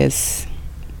that, but it's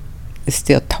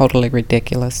still totally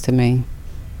ridiculous to me.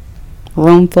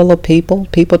 Room full of people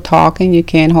talking, you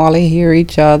can't hardly hear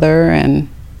each other, and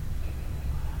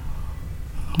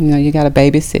you know, you got a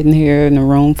baby sitting here in a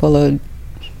room full of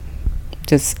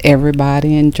just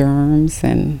everybody and germs,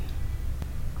 and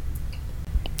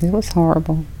it was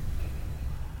horrible.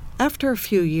 After a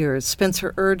few years,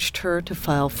 Spencer urged her to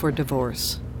file for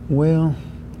divorce. Well,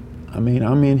 I mean,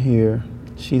 I'm in here,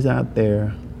 she's out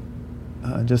there.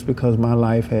 Just because my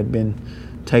life had been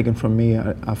taken from me,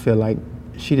 I feel like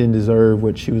she didn't deserve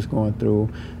what she was going through.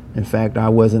 In fact, I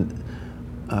wasn't,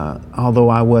 although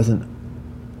I wasn't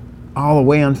all the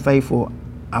way unfaithful,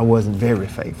 I wasn't very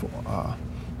faithful.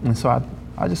 And so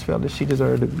I just felt that she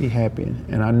deserved to be happy.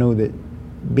 And I knew that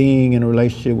being in a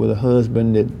relationship with a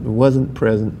husband that wasn't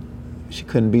present, she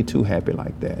couldn't be too happy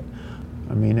like that.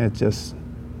 I mean, it just,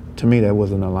 to me, that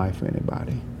wasn't a life for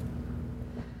anybody.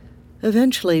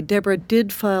 Eventually, Deborah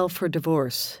did file for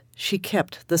divorce. She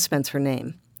kept the Spencer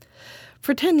name.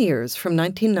 For 10 years, from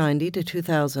 1990 to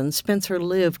 2000, Spencer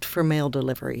lived for mail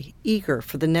delivery, eager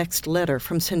for the next letter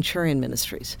from Centurion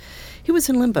Ministries. He was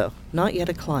in limbo, not yet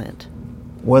a client.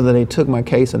 Whether they took my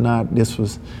case or not, this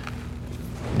was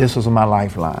my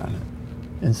lifeline.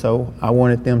 And so I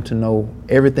wanted them to know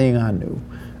everything I knew.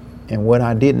 And what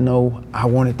I didn't know, I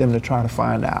wanted them to try to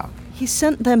find out. He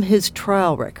sent them his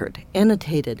trial record,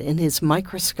 annotated in his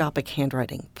microscopic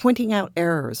handwriting, pointing out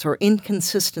errors or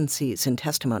inconsistencies in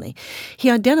testimony.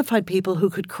 He identified people who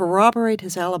could corroborate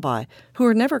his alibi, who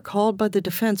were never called by the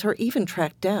defense or even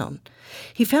tracked down.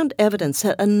 He found evidence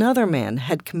that another man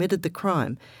had committed the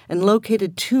crime and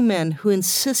located 2 men who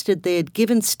insisted they had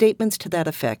given statements to that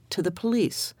effect to the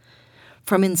police.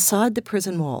 From inside the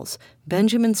prison walls,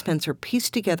 Benjamin Spencer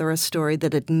pieced together a story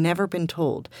that had never been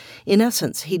told. In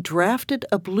essence, he drafted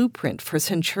a blueprint for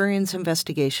Centurion's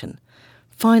investigation.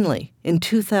 Finally, in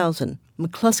 2000,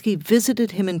 McCluskey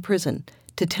visited him in prison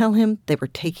to tell him they were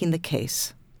taking the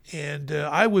case. And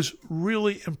I was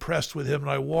really impressed with him, and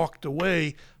I walked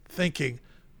away thinking,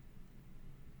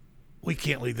 we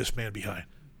can't leave this man behind.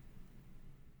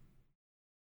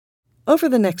 Over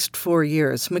the next 4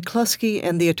 years, McCluskey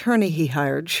and the attorney he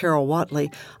hired, Cheryl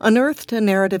Whatley, unearthed a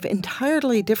narrative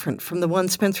entirely different from the one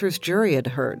Spencer's jury had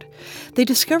heard. They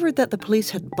discovered that the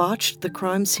police had botched the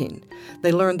crime scene.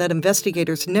 They learned that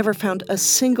investigators never found a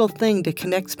single thing to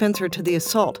connect Spencer to the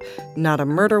assault. Not a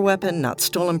murder weapon, not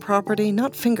stolen property,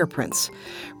 not fingerprints.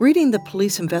 Reading the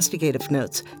police investigative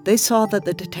notes, they saw that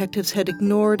the detectives had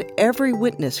ignored every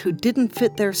witness who didn't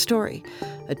fit their story.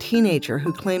 A teenager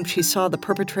who claimed she saw the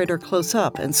perpetrator close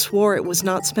up and swore it was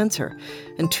not Spencer,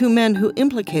 and 2 men who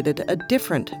implicated a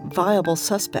different, viable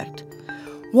suspect.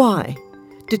 Why?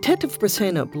 Detective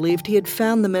Briseno believed he had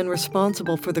found the men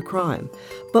responsible for the crime,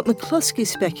 but McCluskey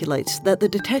speculates that the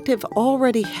detective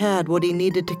already had what he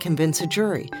needed to convince a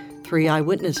jury: 3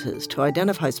 eyewitnesses to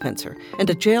identify Spencer, and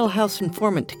a jailhouse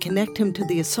informant to connect him to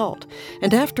the assault.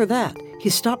 And after that, he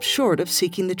stopped short of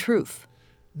seeking the truth.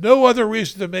 No other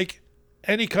reason to make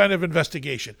any kind of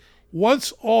investigation.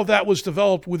 Once all that was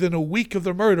developed within a week of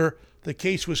the murder, the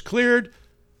case was cleared,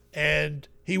 and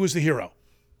he was the hero.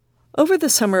 Over the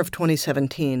summer of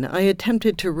 2017, I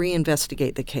attempted to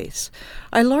reinvestigate the case.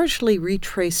 I largely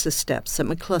retraced the steps that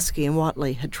McCluskey and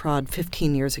Whatley had trod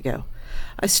 15 years ago.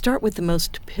 I start with the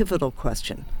most pivotal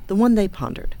question, the one they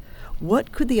pondered.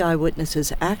 What could the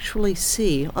eyewitnesses actually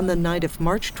see on the night of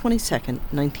March 22,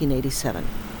 1987?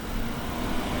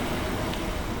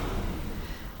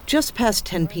 Just past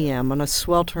 10 p.m. on a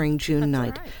sweltering June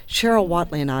night, Cheryl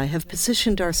Whatley and I have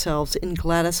positioned ourselves in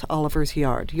Gladys Oliver's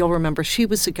yard. You'll remember she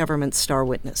was the government's star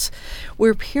witness.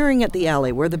 We're peering at the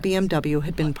alley where the BMW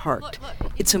had been parked.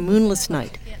 It's a moonless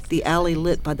night, the alley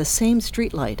lit by the same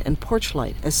streetlight and porch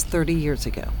light as 30 years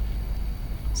ago.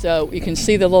 So you can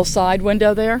see the little side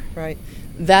window there? Right.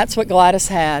 That's what Gladys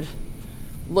had,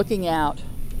 looking out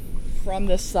from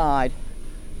this side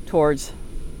towards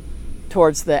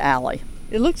the alley.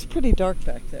 It looks pretty dark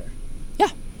back there. Yeah.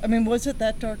 I mean, was it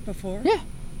that dark before? Yeah.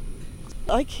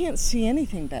 I can't see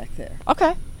anything back there.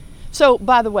 Okay. So,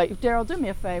 by the way, Daryl, do me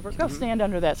a favor. Go stand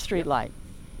under that street light.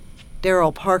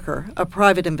 Daryl Parker, a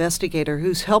private investigator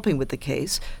who's helping with the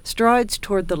case, strides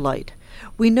toward the light.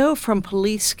 We know from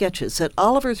police sketches that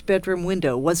Oliver's bedroom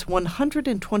window was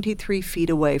 123 feet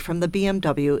away from the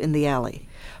BMW in the alley.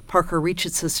 Parker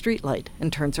reaches the streetlight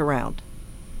and turns around.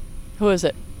 Who is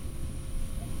it?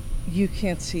 You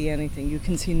can't see anything. You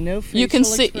can see no facial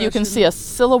You can see a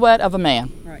silhouette of a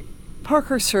man. Right.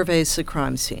 Parker surveys the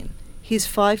crime scene. He's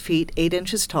 5 feet 8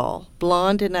 inches tall,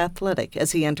 blond and athletic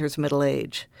as he enters middle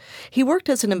age. He worked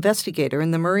as an investigator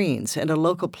in the Marines and a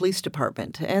local police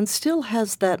department and still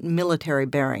has that military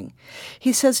bearing.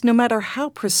 He says no matter how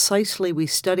precisely we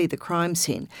study the crime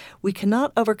scene, we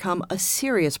cannot overcome a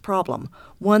serious problem,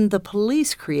 one the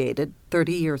police created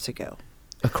 30 years ago.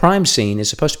 A crime scene is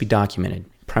supposed to be documented,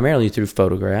 primarily through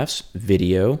photographs,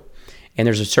 video, and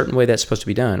there's a certain way that's supposed to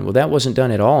be done. Well, that wasn't done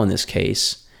at all in this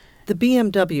case. The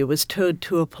BMW was towed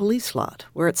to a police lot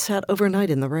where it sat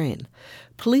overnight in the rain.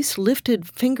 Police lifted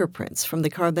fingerprints from the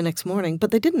car the next morning,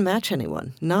 but they didn't match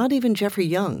anyone, not even Jeffrey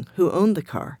Young, who owned the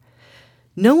car.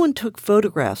 No one took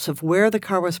photographs of where the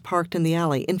car was parked in the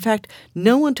alley. In fact,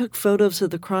 no one took photos of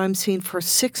the crime scene for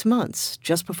 6 months,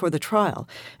 just before the trial.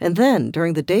 And then,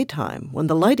 during the daytime, when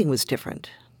the lighting was different,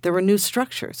 there were new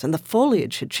structures, and the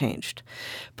foliage had changed.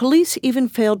 Police even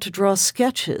failed to draw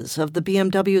sketches of the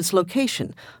BMW's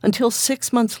location until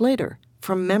 6 months later,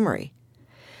 from memory.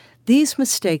 These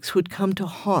mistakes would come to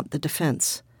haunt the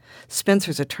defense.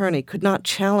 Spencer's attorney could not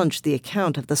challenge the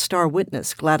account of the star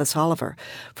witness, Gladys Oliver.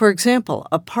 For example,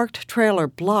 a parked trailer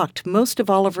blocked most of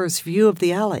Oliver's view of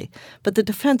the alley, but the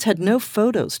defense had no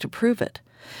photos to prove it.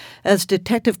 As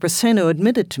Detective Briseno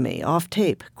admitted to me off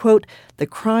tape, quote, the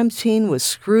crime scene was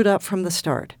screwed up from the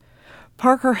start.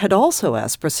 Parker had also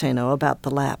asked Briseno about the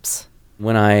lapse.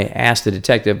 When I asked the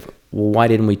detective, well, why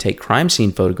didn't we take crime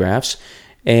scene photographs?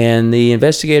 And the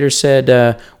investigator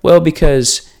said, well,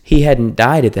 because he hadn't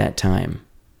died at that time.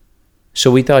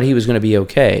 So we thought he was going to be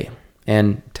okay.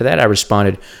 And to that I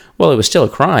responded, well, it was still a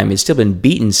crime. He'd still been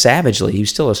beaten savagely. He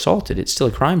was still assaulted. It's still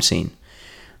a crime scene.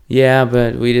 Yeah,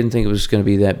 but we didn't think it was going to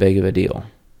be that big of a deal.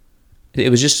 It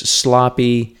was just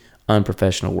sloppy,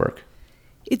 unprofessional work.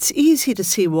 It's easy to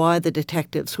see why the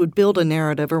detectives would build a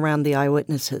narrative around the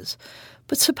eyewitnesses.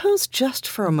 But suppose just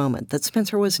for a moment that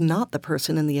Spencer was not the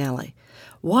person in the alley.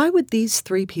 Why would these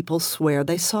three people swear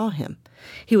they saw him?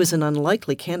 He was an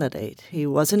unlikely candidate. He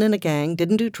wasn't in a gang,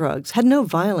 didn't do drugs, had no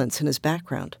violence in his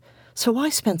background. So why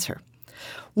Spencer?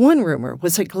 One rumor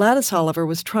was that Gladys Oliver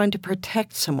was trying to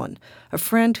protect someone, a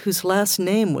friend whose last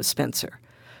name was Spencer.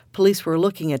 Police were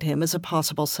looking at him as a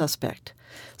possible suspect.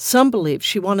 Some believed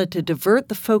she wanted to divert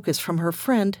the focus from her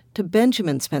friend to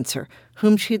Benjamin Spencer,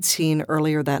 whom she had seen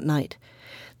earlier that night.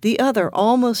 The other,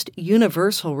 almost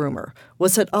universal rumor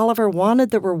was that Oliver wanted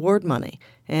the reward money,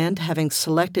 and having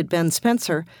selected Ben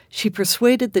Spencer, she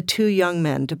persuaded the two young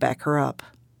men to back her up.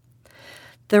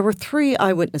 There were 3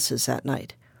 eyewitnesses that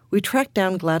night. We tracked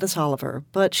down Gladys Oliver,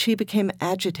 but she became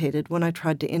agitated when I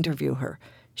tried to interview her.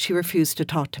 She refused to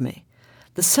talk to me.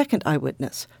 The second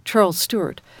eyewitness, Charles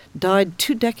Stewart, died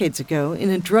 2 decades ago in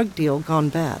a drug deal gone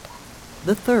bad.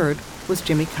 The third was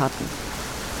Jimmy Cotton.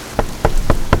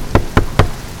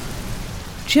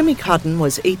 Jimmy Cotton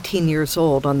was 18 years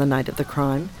old on the night of the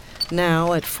crime.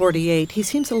 Now, at 48, he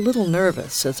seems a little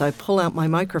nervous as I pull out my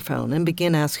microphone and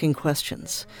begin asking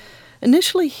questions.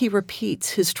 Initially, he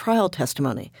repeats his trial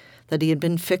testimony, that he had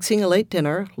been fixing a late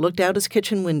dinner, looked out his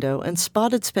kitchen window, and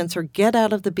spotted Spencer get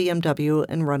out of the BMW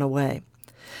and run away.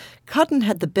 Cotton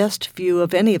had the best view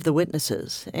of any of the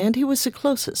witnesses, and he was the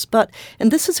closest, but,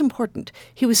 and this is important,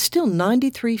 he was still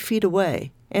 93 feet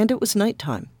away, and it was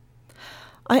nighttime.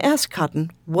 I asked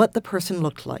Cotton what the person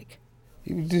looked like.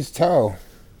 He was just tall.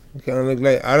 He kind of looked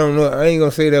like, I don't know, I ain't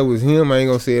going to say that was him, I ain't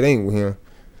going to say it ain't with him,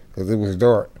 because it was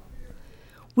dark.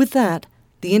 With that,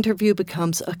 the interview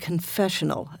becomes a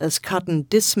confessional as Cotton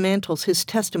dismantles his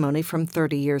testimony from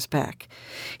 30 years back.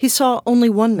 He saw only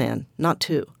one man, not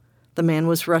 2. The man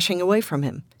was rushing away from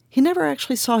him. He never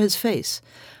actually saw his face.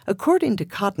 According to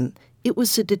Cotton, it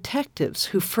was the detectives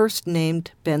who first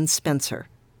named Ben Spencer.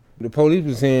 The police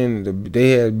was saying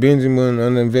they had Benjamin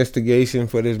under investigation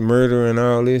for this murder and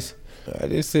all this. I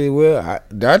just said, well,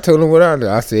 I told them what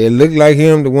I said, it looked like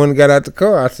him, the one that got out the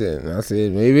car. I said,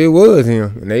 maybe it was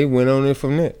him. And they went on it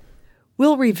from there.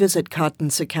 We'll revisit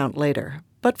Cotton's account later.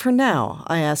 But for now,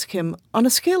 I ask him, on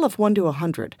a scale of 1 to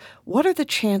 100, what are the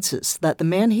chances that the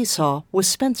man he saw was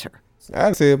Spencer?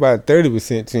 I'd say about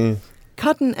 30% chance.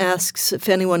 Cotton asks if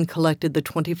anyone collected the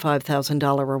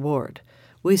 $25,000 reward.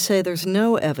 We say there's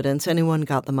no evidence anyone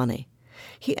got the money.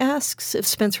 He asks if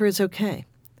Spencer is okay.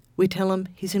 We tell him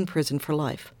he's in prison for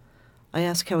life. I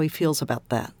ask how he feels about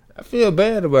that. I feel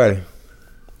bad about it.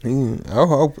 I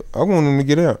want him to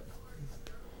get out.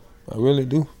 I really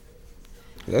do.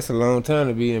 That's a long time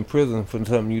to be in prison for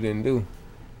something you didn't do.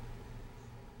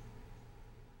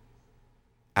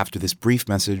 After this brief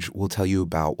message, we'll tell you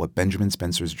about what Benjamin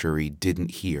Spencer's jury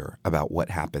didn't hear about what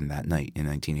happened that night in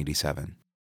 1987.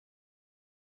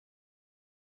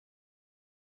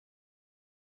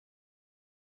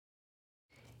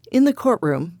 In the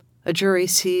courtroom, a jury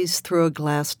sees through a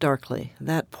glass darkly,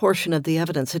 that portion of the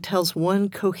evidence that tells one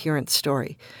coherent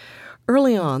story.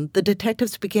 Early on, the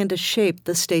detectives began to shape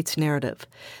the state's narrative.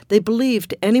 They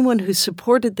believed anyone who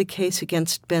supported the case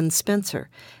against Ben Spencer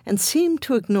and seemed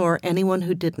to ignore anyone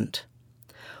who didn't.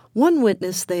 One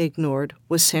witness they ignored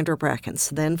was Sandra Brackens,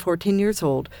 then 14 years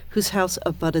old, whose house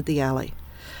abutted the alley.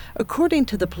 According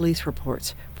to the police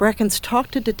reports, Brackens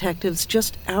talked to detectives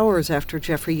just hours after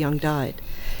Jeffrey Young died.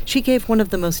 She gave one of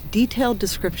the most detailed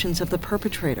descriptions of the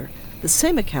perpetrator, the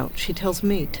same account she tells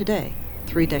me today,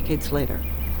 3 decades later.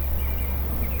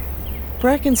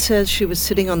 Brackens says she was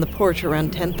sitting on the porch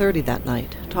around 10:30 that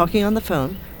night, talking on the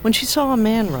phone, when she saw a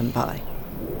man run by.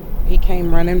 He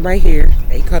came running right here.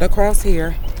 They cut across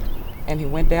here, and he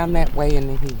went down that way, and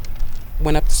then he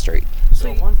went up the street.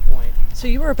 So at one point... So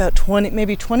you were about 20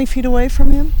 feet away from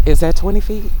him? Is that 20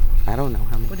 feet? I don't know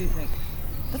how many. What do you think?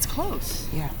 That's close.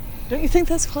 Yeah. Don't you think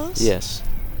that's close? Yes.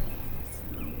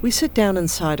 We sit down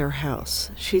inside her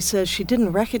house. She says she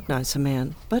didn't recognize the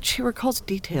man, but she recalls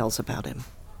details about him.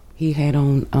 He had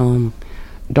on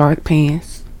dark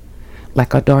pants,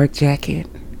 like a dark jacket.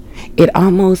 It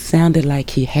almost sounded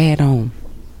like he had on,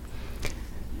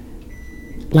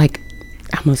 like,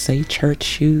 I'm going to say church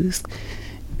shoes,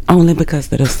 only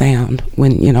because of the sound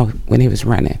when he was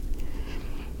running.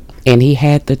 And he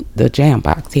had the jam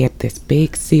box. He had this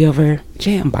big silver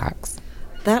jam box.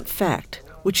 That fact,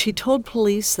 which she told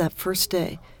police that first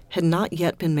day, had not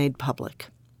yet been made public.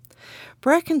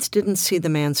 Brackens didn't see the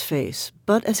man's face,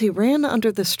 but as he ran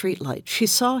under the streetlight, she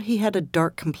saw he had a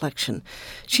dark complexion.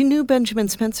 She knew Benjamin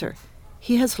Spencer.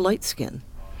 He has light skin.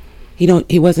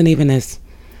 He wasn't even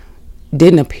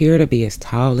didn't appear to be as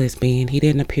tall as Ben. He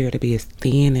didn't appear to be as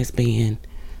thin as Ben.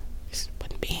 It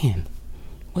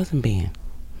wasn't Ben.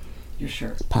 You're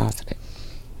sure? Positive.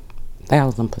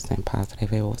 1,000%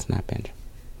 positive it was not Benjamin.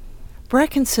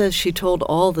 Bracken says she told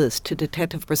all this to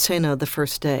Detective Briseno the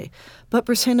first day, but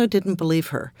Briseno didn't believe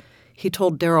her. He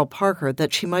told Daryl Parker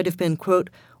that she might have been, quote,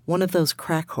 one of those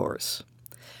crack whores.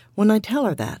 When I tell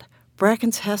her that,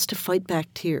 Brackens has to fight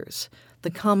back tears.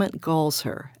 The comment galls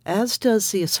her, as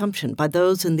does the assumption by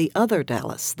those in the other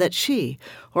Dallas that she,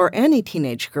 or any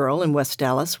teenage girl in West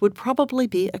Dallas, would probably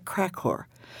be a crack whore.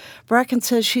 Bracken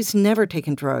says she's never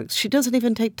taken drugs. She doesn't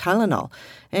even take Tylenol.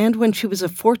 And when she was a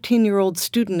 14-year-old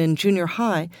student in junior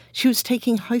high, she was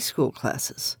taking high school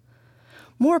classes.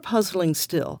 More puzzling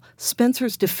still,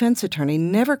 Spencer's defense attorney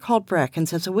never called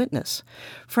Brackens as a witness.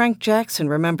 Frank Jackson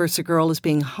remembers the girl as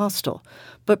being hostile,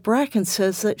 but Bracken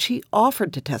says that she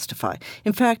offered to testify.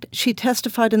 In fact, she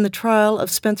testified in the trial of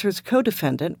Spencer's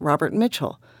co-defendant, Robert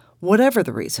Mitchell. Whatever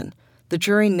the reason, the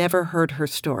jury never heard her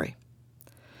story.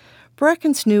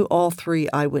 Brackens knew all three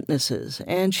eyewitnesses,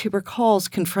 and she recalls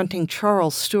confronting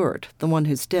Charles Stewart, the one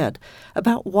who's dead,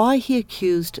 about why he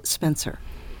accused Spencer.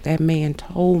 That man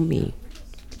told me.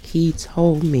 He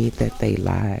told me that they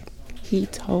lied. He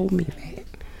told me that.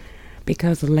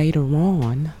 Because later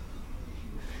on,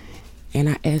 and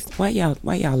I asked, why y'all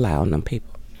lie on them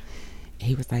people?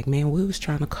 He was like, man, we was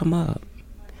trying to come up.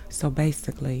 So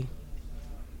basically,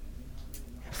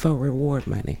 for reward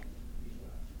money.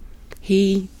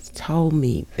 He told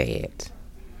me that.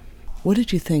 What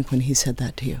did you think when he said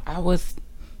that to you? I was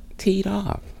teed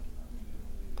off.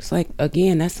 It's like,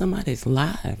 again, that's somebody's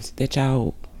lives that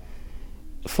y'all,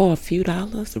 for a few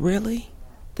dollars, really?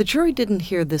 The jury didn't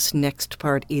hear this next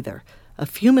part either. A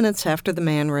few minutes after the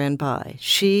man ran by,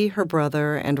 she, her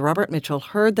brother, and Robert Mitchell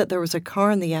heard that there was a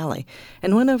car in the alley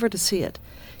and went over to see it.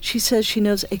 She says she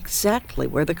knows exactly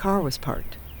where the car was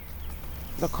parked.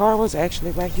 The car was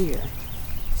actually right here.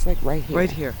 It's like right here.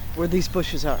 Right here, where these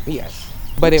bushes are? Yes.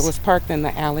 But it was parked in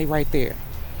the alley right there.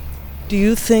 Do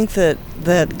you think that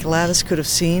Gladys could have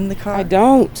seen the car? I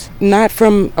don't. Not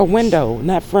from a window.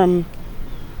 Not from...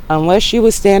 Unless she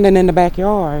was standing in the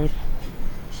backyard.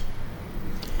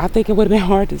 I think it would have been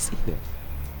hard to see that.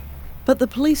 But the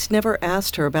police never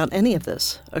asked her about any of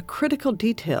this, a critical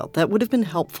detail that would have been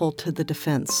helpful to the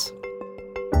defense.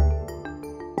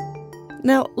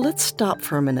 Now, let's stop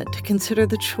for a minute to consider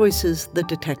the choices the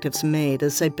detectives made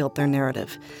as they built their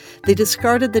narrative. They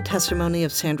discarded the testimony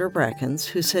of Sandra Brackens,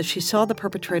 who says she saw the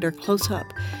perpetrator close up,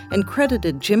 and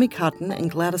credited Jimmy Cotton and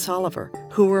Gladys Oliver,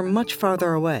 who were much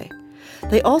farther away.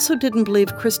 They also didn't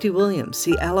believe Christy Williams,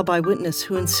 the alibi witness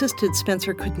who insisted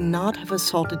Spencer could not have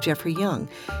assaulted Jeffrey Young.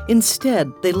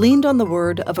 Instead, they leaned on the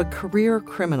word of a career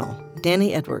criminal,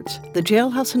 Danny Edwards, the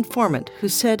jailhouse informant who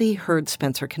said he heard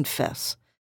Spencer confess.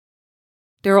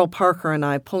 Daryl Parker and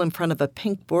I pull in front of a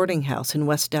pink boarding house in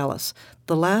West Dallas,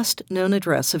 the last known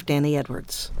address of Danny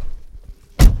Edwards.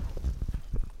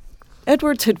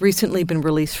 Edwards had recently been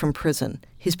released from prison.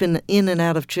 He's been in and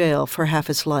out of jail for half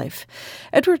his life.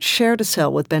 Edwards shared a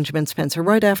cell with Benjamin Spencer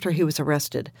right after he was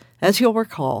arrested. As you'll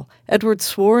recall, Edwards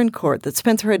swore in court that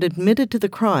Spencer had admitted to the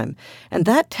crime, and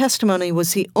that testimony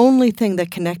was the only thing that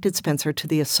connected Spencer to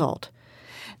the assault.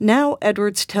 Now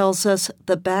Edwards tells us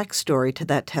the backstory to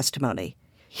that testimony.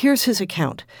 Here's his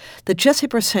account, that Jesse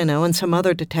Briseno and some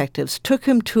other detectives took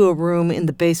him to a room in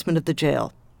the basement of the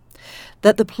jail,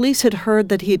 that the police had heard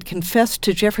that he had confessed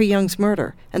to Jeffrey Young's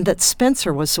murder, and that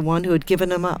Spencer was the one who had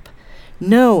given him up.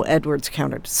 No, Edwards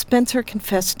countered, Spencer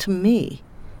confessed to me.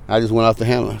 I just went off the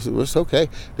handle. I said, well, it's okay.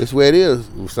 This is the way it is.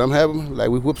 If something happened,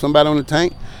 like we whooped somebody on the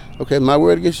tank, okay, my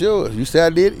word against yours. You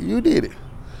said I did it, you did it.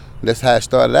 That's how it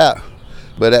started out.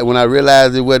 But when I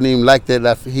realized it wasn't even like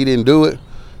that, he didn't do it,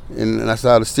 and I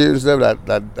saw the seriousness of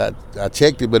it, I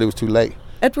checked it, but it was too late.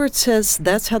 Edwards says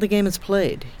that's how the game is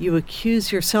played. You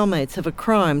accuse your cellmates of a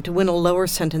crime to win a lower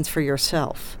sentence for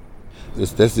yourself.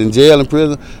 That's in jail and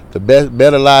prison. The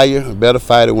better liar, the better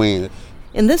fighter wins.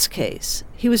 In this case,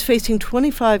 he was facing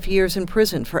 25 years in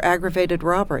prison for aggravated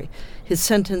robbery. His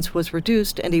sentence was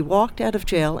reduced, and he walked out of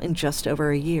jail in just over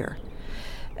a year.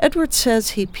 Edwards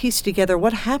says he pieced together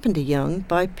what happened to Young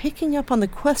by picking up on the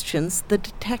questions the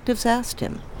detectives asked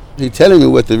him. He telling me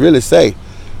what to really say.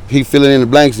 He filling in the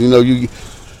blanks,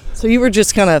 So you were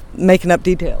just kind of making up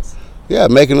details? Yeah,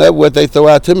 making up what they throw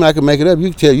out to me, I can make it up.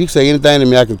 You can say anything to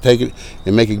me, I can take it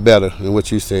and make it better than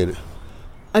what you said.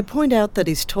 I point out that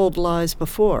he's told lies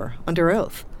before, under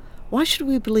oath. Why should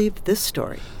we believe this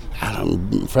story?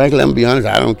 Frankly, I'm going to be honest,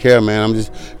 I don't care, man.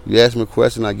 You ask me a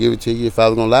question, I give it to you. If I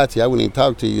was going to lie to you, I wouldn't even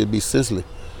talk to you. It'd be senseless.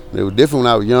 They were different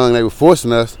when I was young. They were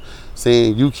forcing us,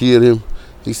 saying, you killed him.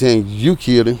 He's saying, you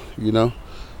killed him,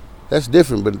 That's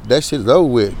different, but that shit's over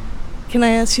with. Can I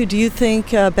ask you, do you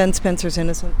think Ben Spencer's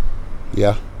innocent?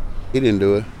 Yeah, he didn't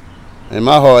do it. In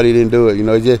my heart, he didn't do it. You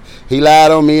know, he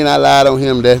lied on me and I lied on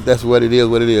him. That's what it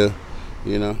is,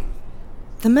 you know.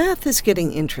 The math is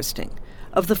getting interesting.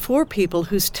 Of the 4 people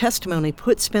whose testimony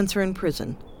put Spencer in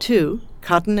prison, 2,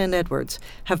 Cotton and Edwards,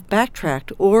 have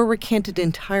backtracked or recanted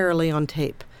entirely on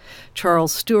tape.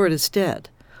 Charles Stewart is dead.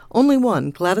 Only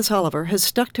one, Gladys Oliver, has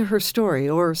stuck to her story,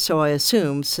 or so I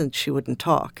assume, since she wouldn't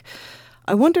talk.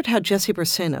 I wondered how Jesse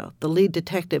Briseno, the lead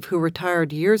detective who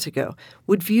retired years ago,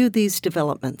 would view these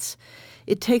developments.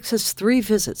 It takes us 3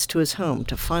 visits to his home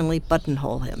to finally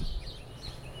buttonhole him.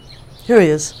 Here he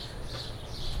is.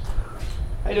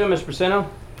 How you doing, Miss Briseno?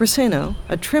 Briseno,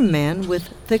 a trim man with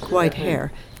thick white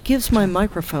hair, gives my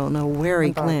microphone a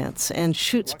wary glance and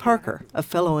shoots Parker, a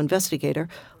fellow investigator,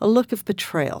 a look of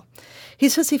betrayal. He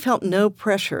says he felt no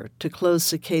pressure to close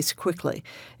the case quickly,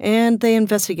 and they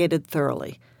investigated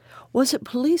thoroughly. Was it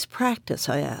police practice,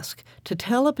 I ask, to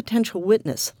tell a potential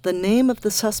witness the name of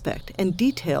the suspect and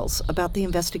details about the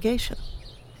investigation?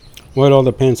 Well, it all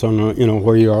depends on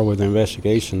where you are with the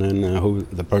investigation and who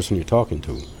the person you're talking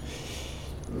to.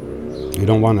 You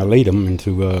don't want to lead them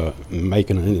into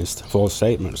making any false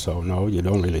statement, so no, you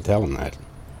don't really tell them that.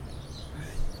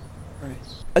 Right.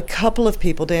 A couple of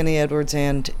people, Danny Edwards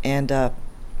and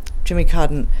Jimmy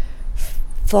Cotton,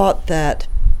 thought that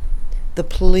the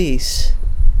police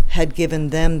had given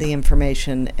them the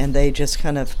information and they just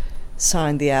kind of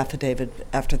signed the affidavit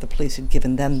after the police had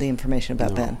given them the information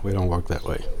about Ben. We don't work that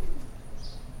way.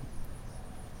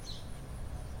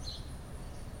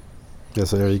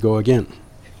 Yes, there you go again.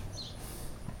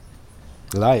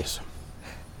 Lies.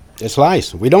 It's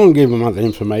lies. We don't give them the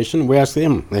information. We ask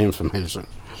them the information.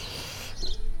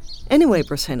 Anyway,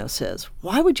 Briseno says,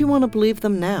 why would you want to believe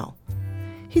them now?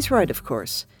 He's right, of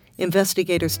course.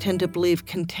 Investigators tend to believe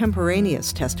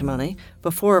contemporaneous testimony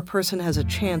before a person has a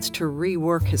chance to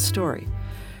rework his story.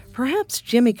 Perhaps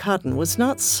Jimmy Cotton was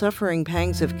not suffering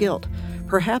pangs of guilt.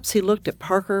 Perhaps he looked at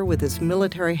Parker with his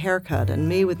military haircut and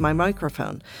me with my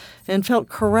microphone and felt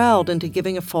corralled into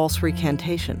giving a false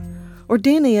recantation. Or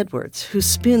Danny Edwards, who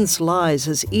spins lies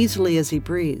as easily as he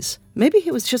breathes. Maybe he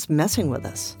was just messing with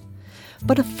us.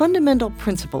 But a fundamental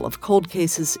principle of cold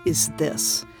cases is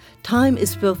this. Time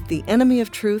is both the enemy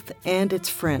of truth and its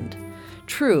friend.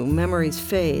 True, memories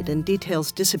fade and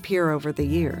details disappear over the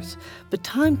years, but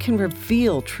time can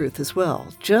reveal truth as well,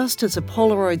 just as a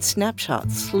Polaroid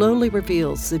snapshot slowly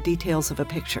reveals the details of a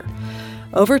picture.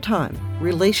 Over time,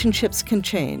 relationships can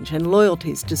change and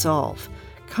loyalties dissolve.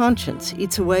 Conscience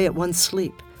eats away at one's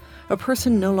sleep. A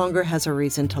person no longer has a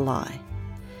reason to lie.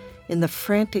 In the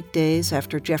frantic days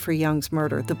after Jeffrey Young's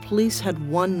murder, the police had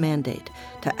one mandate: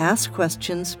 to ask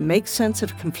questions, make sense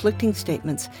of conflicting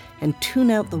statements, and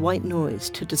tune out the white noise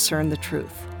to discern the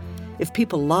truth. If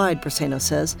people lied, Briseno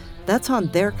says, that's on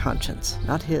their conscience,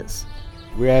 not his.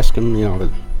 We ask them, are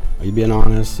you being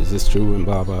honest? Is this true? And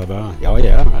blah, blah, blah. Oh,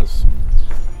 yeah. So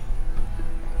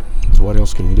what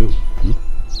else can you do?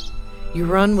 You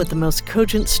run with the most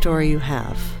cogent story you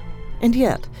have. And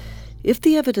yet, if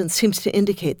the evidence seems to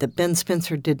indicate that Ben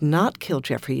Spencer did not kill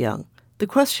Jeffrey Young, the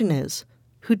question is,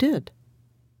 who did?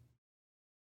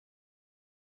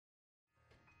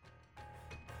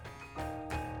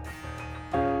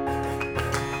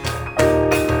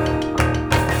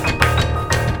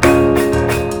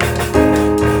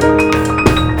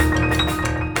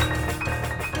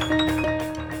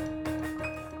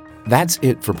 That's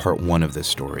it for part 1 of this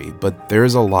story, but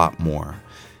there's a lot more.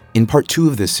 In part 2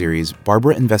 of this series,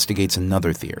 Barbara investigates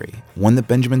another theory, one that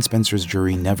Benjamin Spencer's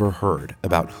jury never heard,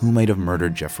 about who might have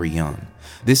murdered Jeffrey Young.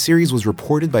 This series was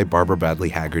reported by Barbara Bradley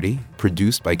Haggerty,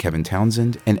 produced by Kevin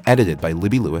Townsend, and edited by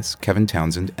Libby Lewis, Kevin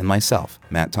Townsend, and myself,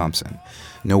 Matt Thompson.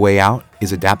 No Way Out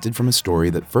is adapted from a story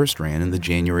that first ran in the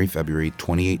January-February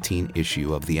 2018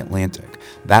 issue of The Atlantic.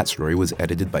 That story was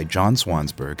edited by John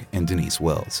Swansburg and Denise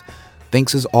Wills.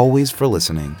 Thanks as always for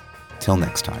listening. Till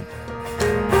next time.